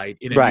died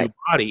in a new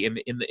body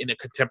in a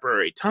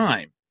contemporary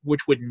time,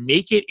 which would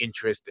make it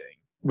interesting.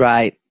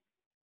 Right.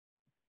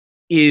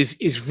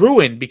 Is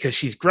ruined because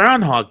she's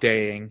Groundhog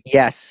Daying.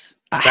 Yes.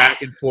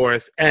 Back and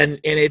forth, and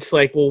it's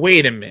like, well,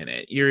 wait a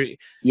minute,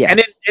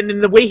 yes. And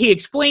in the way he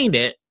explained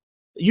it,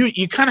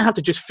 you kind of have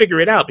to just figure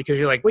it out, because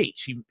you're like, wait,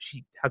 she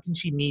how can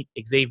she meet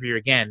Xavier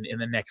again in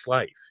the next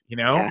life,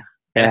 and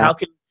how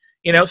can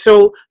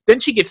so then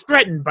she gets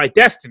threatened by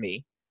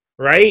Destiny,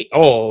 right?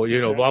 Oh,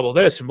 blah, blah,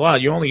 this and blah.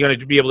 You're only going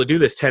to be able to do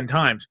this 10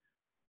 times.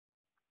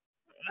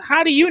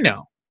 How do you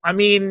know? I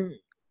mean,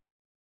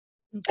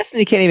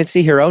 Destiny can't even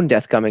see her own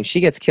death coming.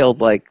 She gets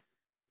killed I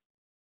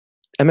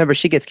remember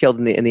she gets killed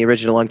in the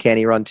original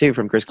Uncanny Run too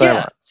from Chris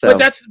Claremont. So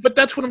but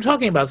that's what I'm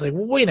talking about. It's like,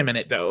 well, wait a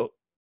minute though.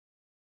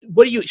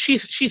 What do you?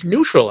 She's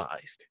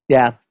neutralized.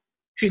 yeah,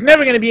 She's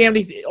never going to be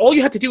anything. All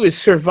you have to do is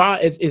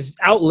survive, is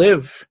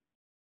outlive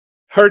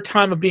her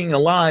time of being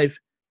alive.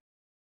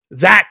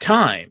 That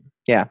time,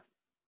 yeah,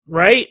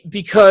 right?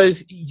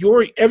 Because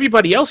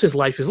everybody else's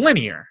life is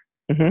linear.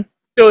 mm-hmm.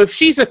 So if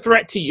she's a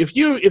threat to you,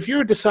 if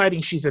you're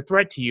deciding she's a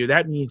threat to you,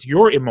 that means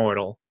you're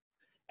immortal,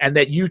 and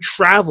that you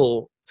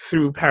travel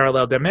through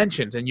parallel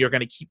dimensions, and you're going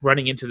to keep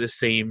running into the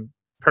same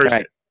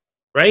person,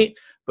 right?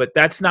 But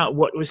that's not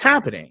what was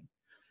happening.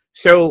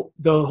 So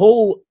the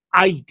whole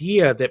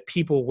idea that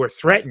people were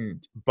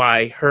threatened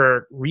by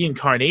her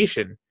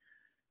reincarnation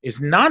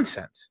is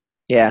nonsense.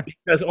 Yeah,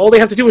 because all they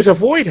have to do is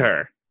avoid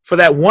her for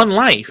that one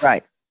life,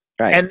 right,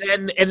 and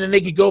then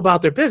they could go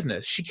about their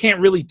business. She can't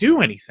really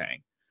do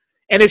anything.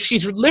 And if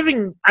she's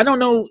living, I don't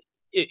know,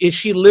 is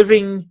she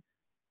living?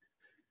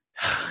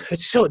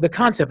 It's so the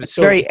concept is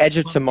so very Edge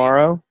of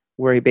Tomorrow,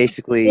 where he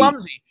basically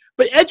clumsy.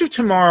 But Edge of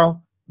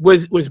Tomorrow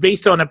was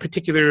based on a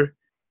particular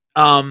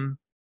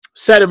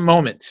set of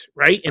moments,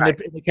 right, in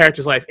the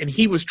character's life, and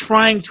he was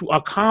trying to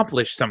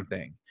accomplish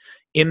something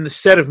in the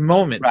set of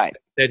moments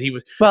that he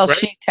was. Well,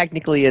 she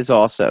technically is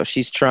also.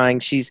 She's trying.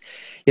 She's,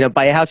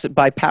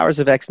 by Powers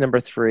of X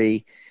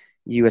 #3.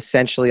 You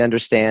essentially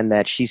understand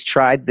that she's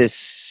tried this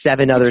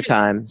 7 other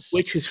times,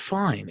 which is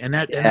fine, and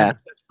that's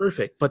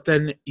perfect. But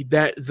then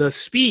the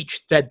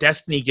speech that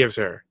Destiny gives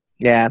her,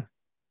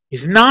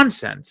 is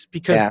nonsense,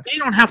 because they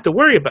don't have to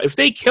worry about if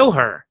they kill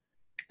her,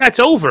 that's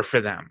over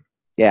for them.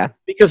 Yeah,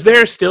 because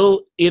they're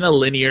still in a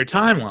linear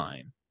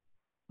timeline.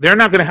 They're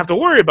not going to have to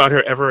worry about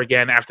her ever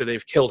again after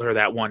they've killed her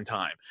that one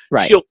time.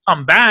 Right. She'll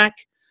come back,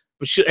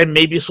 and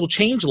maybe she'll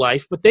change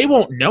life, but they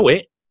won't know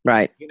it.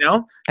 Right.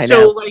 I so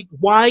know. Like,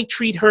 why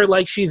treat her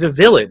like she's a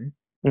villain?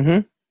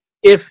 Mm-hmm.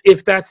 If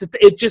that's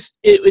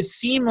it would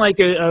seem like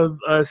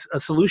a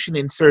solution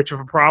in search of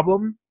a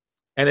problem,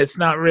 and it's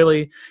not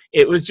really.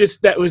 It was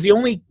just that was the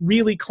only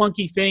really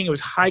clunky thing. It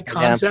was high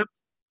concept.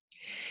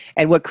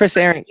 And what Chris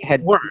Aaron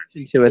had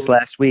mentioned to us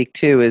last week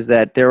too is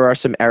that there are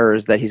some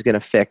errors that he's going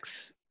to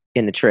fix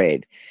in the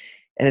trade,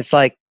 and it's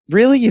like,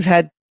 really, you've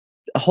had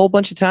a whole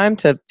bunch of time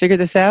to figure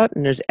this out,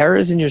 and there's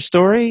errors in your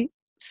story.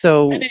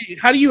 So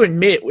how do you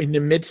admit in the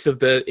midst of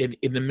the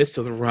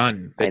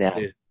run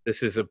that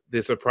this is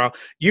a problem?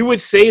 You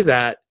would say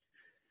that's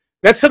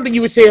something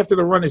you would say after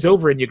the run is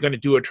over and you're going to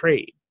do a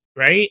trade,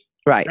 right?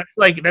 Right. That's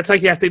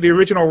like after the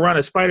original run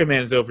of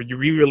Spider-Man is over, you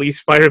re-release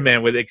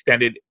Spider-Man with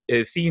extended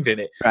scenes in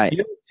it. Right. You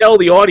don't tell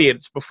the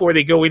audience before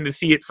they go in to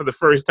see it for the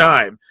first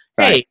time,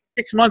 hey,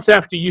 6 months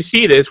after you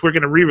see this, we're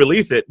going to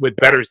re-release it with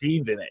better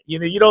scenes in it.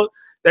 You don't.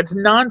 That's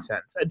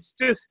nonsense. It's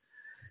just,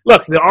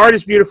 look, the art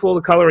is beautiful,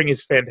 the coloring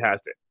is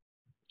fantastic.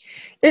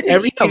 Look,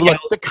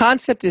 the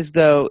concept is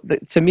to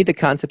me the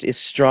concept is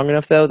strong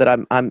enough though that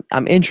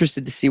I'm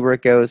interested to see where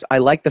it goes. I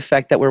like the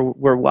fact that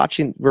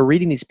we're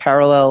reading these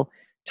parallel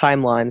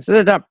timelines.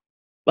 They're not,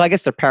 well, I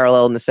guess they're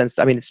parallel in the sense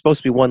that, it's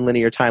supposed to be one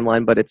linear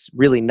timeline, but it's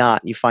really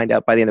not. You find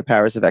out by the end of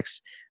Powers of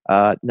X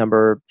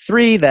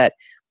 #3 that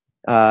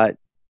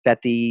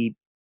the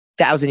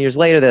 1,000 years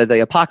later,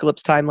 the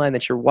apocalypse timeline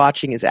that you're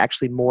watching is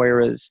actually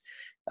Moira's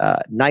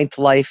 9th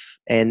life,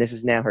 and this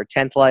is now her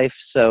 10th life.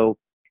 So,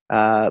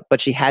 but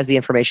she has the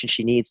information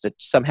she needs to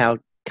somehow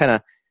kind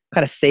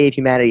of save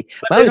humanity.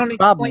 But they don't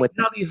explain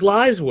how these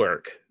lives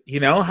work.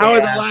 How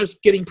are the lives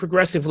getting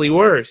progressively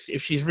worse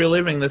if she's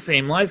reliving the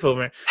same life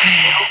over?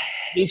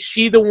 Is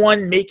she the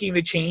one making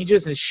the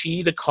changes? Is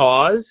she the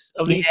cause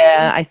of these things?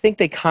 I think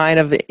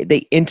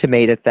they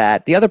intimated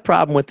that. The other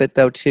problem with it,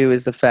 though, too,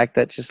 is the fact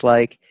that just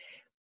like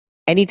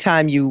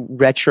anytime you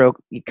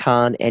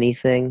retcon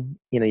anything,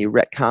 you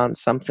retcon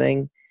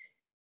something,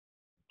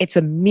 it's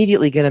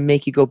immediately going to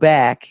make you go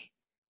back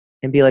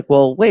and be like,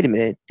 well, wait a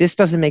minute, this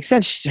doesn't make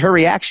sense. Her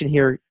reaction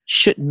here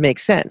shouldn't make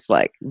sense.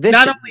 Like this.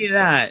 Not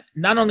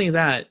only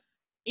that,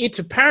 it's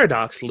a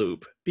paradox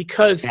loop,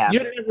 because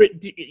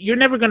you're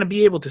never going to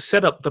be able to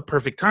set up the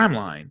perfect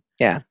timeline.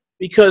 Yeah.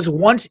 Because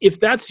if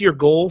that's your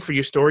goal for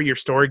your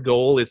story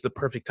goal is the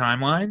perfect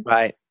timeline.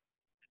 Right.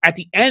 At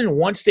the end,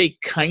 once they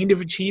kind of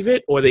achieve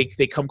it, or they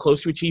come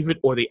close to achieve it,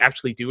 or they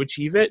actually do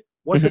achieve it,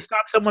 what's to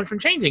stop someone from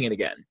changing it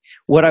again?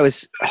 What I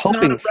was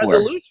hoping for.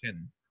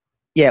 Resolution.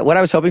 Yeah, what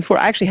I was hoping for,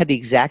 I actually had the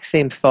exact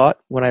same thought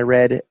when I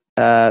read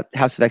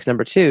House of X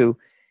 #2,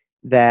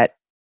 that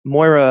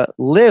Moira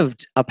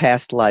lived a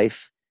past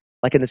life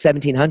like in the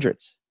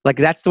 1700s. Like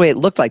that's the way it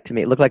looked like to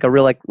me. It looked like a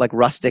real like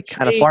rustic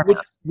kind of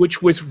farmhouse,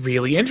 which was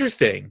really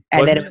interesting.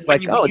 And then it was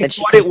like, then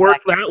she it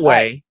worked that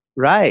way,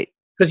 right?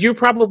 Because you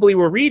probably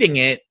were reading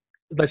it.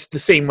 That's the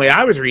same way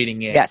I was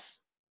reading it.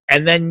 Yes.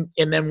 And then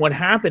what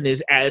happened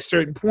is at a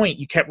certain point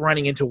you kept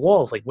running into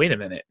walls. Like, wait a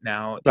minute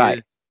now.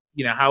 Right.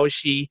 How is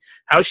she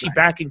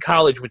back in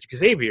college with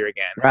Xavier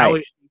again?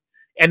 Right.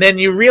 And then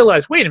you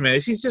realize, wait a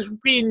minute, she's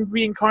just being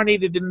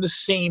reincarnated in the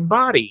same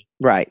body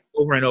Right.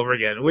 over and over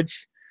again,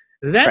 which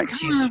then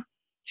Right.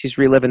 She's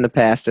reliving the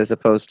past as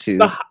opposed to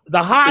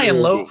the high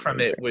and low being from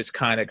it was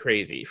kind of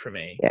crazy for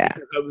me. Yeah.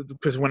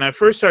 Because when I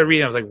first started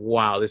reading, I was like,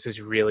 wow, this is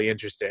really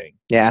interesting.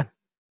 Yeah.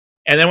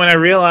 And then when I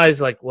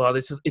realized, like, well,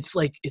 it's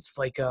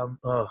like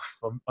oh,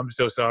 I'm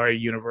so sorry,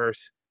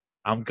 universe.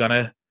 I'm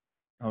gonna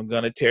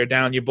tear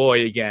down your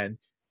boy again.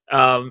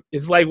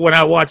 It's like when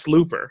I watched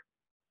Looper,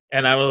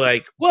 and I was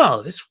like,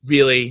 well, this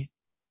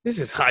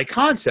is high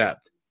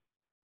concept.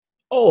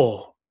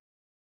 Oh,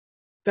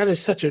 that is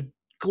such a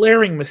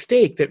glaring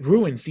mistake that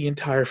ruins the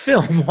entire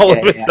film all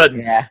of a sudden.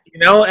 Yeah.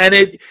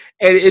 And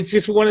it's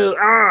just one of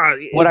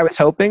the what I was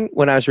hoping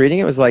when I was reading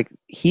it was like,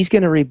 he's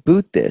going to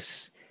reboot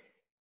this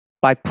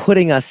by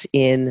putting us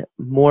in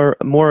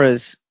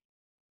Mora's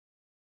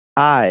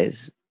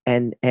eyes,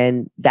 and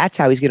that's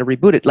how he's going to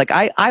reboot it. Like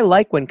I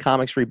like when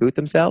comics reboot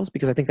themselves,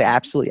 because I think they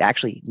absolutely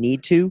actually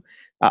need to,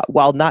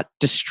 while not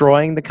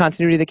destroying the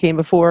continuity that came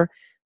before,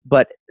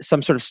 but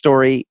some sort of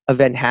story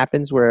event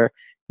happens where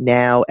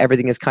now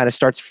everything is kind of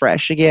starts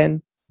fresh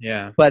again.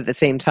 Yeah. But at the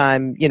same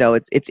time,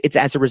 it's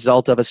as a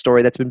result of a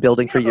story that's been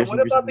building for years.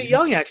 What about the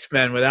Young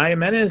X-Men with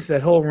Jimenez,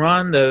 that whole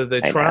run,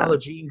 the trial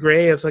of Jean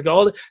Grey? It's like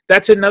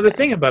that's another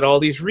thing about all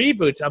these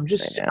reboots.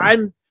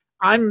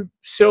 I'm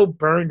so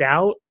burned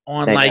out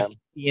on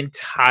the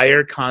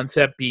entire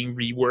concept being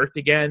reworked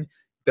again.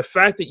 The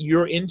fact that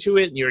you're into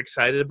it and you're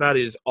excited about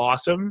it is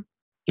awesome.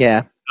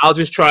 Yeah. I'll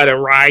just try to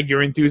ride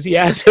your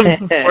enthusiasm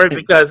for it,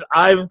 because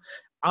I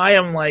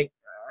am like,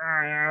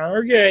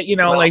 okay,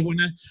 like when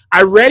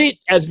I read it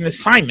as an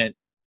assignment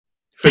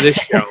for this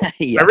show.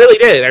 Yes. I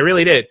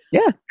really did.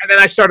 Yeah. And then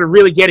I started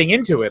really getting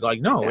into it.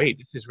 Like, no, wait,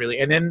 this is really,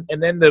 and then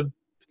the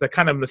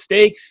kind of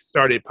mistakes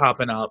started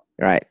popping up.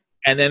 Right.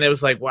 And then it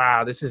was like,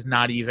 wow, this is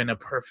not even a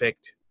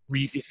perfect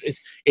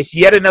it's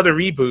yet another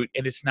reboot,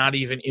 and it's not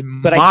even, in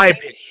my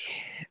opinion,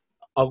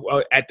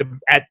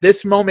 at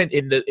this moment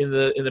in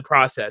the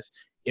process,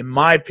 in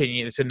my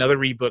opinion, it's another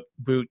reboot,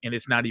 and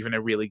it's not even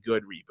a really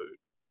good reboot.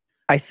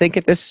 I think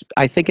at this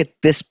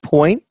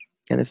point,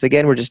 and this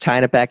again, we're just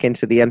tying it back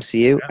into the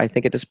MCU. Yeah. I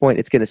think at this point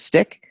it's going to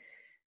stick,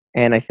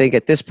 and I think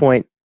at this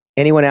point,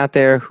 anyone out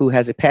there who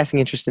has a passing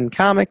interest in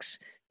comics,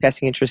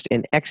 passing interest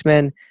in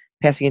X-Men,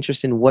 passing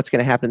interest in what's going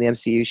to happen in the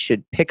MCU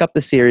should pick up the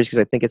series, because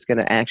I think it's going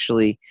to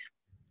actually,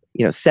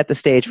 set the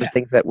stage for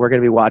things that we're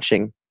going to be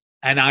watching.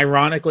 And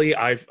ironically,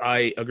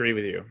 I agree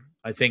with you.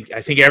 I think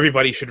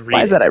everybody should read.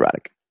 Why is that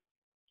ironic?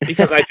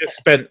 Because I just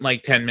spent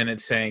like 10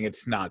 minutes saying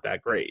it's not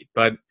that great,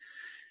 but.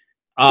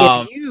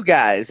 If you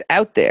guys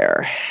out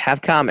there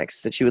have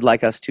comics that you would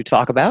like us to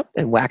talk about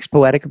and wax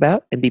poetic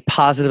about and be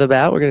positive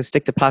about, we're going to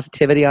stick to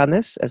positivity on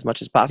this as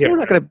much as possible. Yeah, we're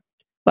not going to.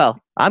 Well,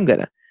 I'm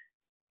going to.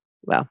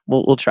 Well,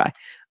 we'll try.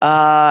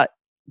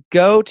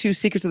 Go to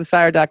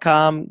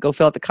secretsofthesire.com. Go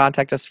fill out the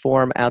contact us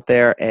form out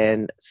there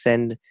and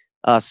send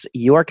us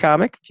your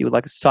comic if you would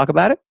like us to talk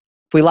about it.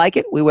 If we like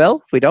it, we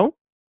will. If we don't,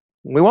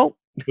 we won't.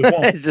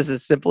 It's just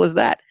as simple as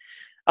that.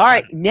 All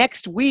right,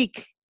 next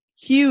week.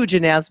 Huge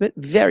announcement.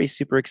 Very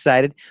super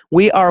excited.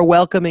 We are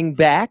welcoming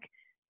back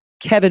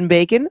Kevin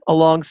Bacon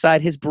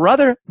alongside his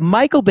brother,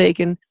 Michael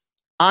Bacon,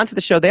 onto the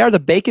show. They are the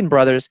Bacon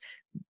brothers.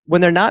 When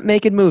they're not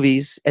making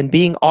movies and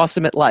being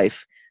awesome at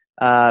life,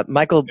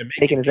 Michael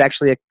Bacon is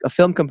actually a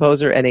film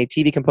composer and a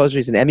TV composer.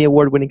 He's an Emmy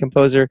Award-winning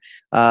composer.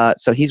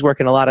 So he's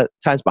working a lot of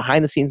times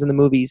behind the scenes in the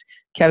movies.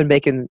 Kevin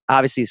Bacon,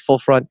 obviously, is full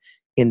front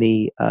in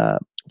the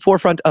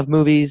forefront of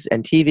movies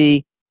and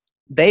TV.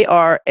 They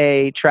are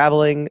a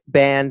traveling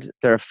band.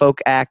 They're a folk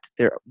act.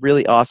 They're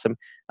really awesome.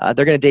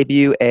 They're going to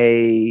debut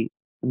a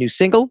new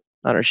single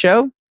on our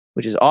show,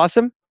 which is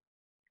awesome.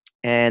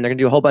 And they're going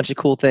to do a whole bunch of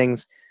cool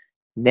things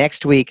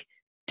next week.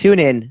 Tune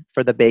in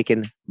for the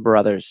Bacon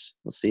Brothers.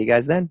 We'll see you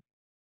guys then.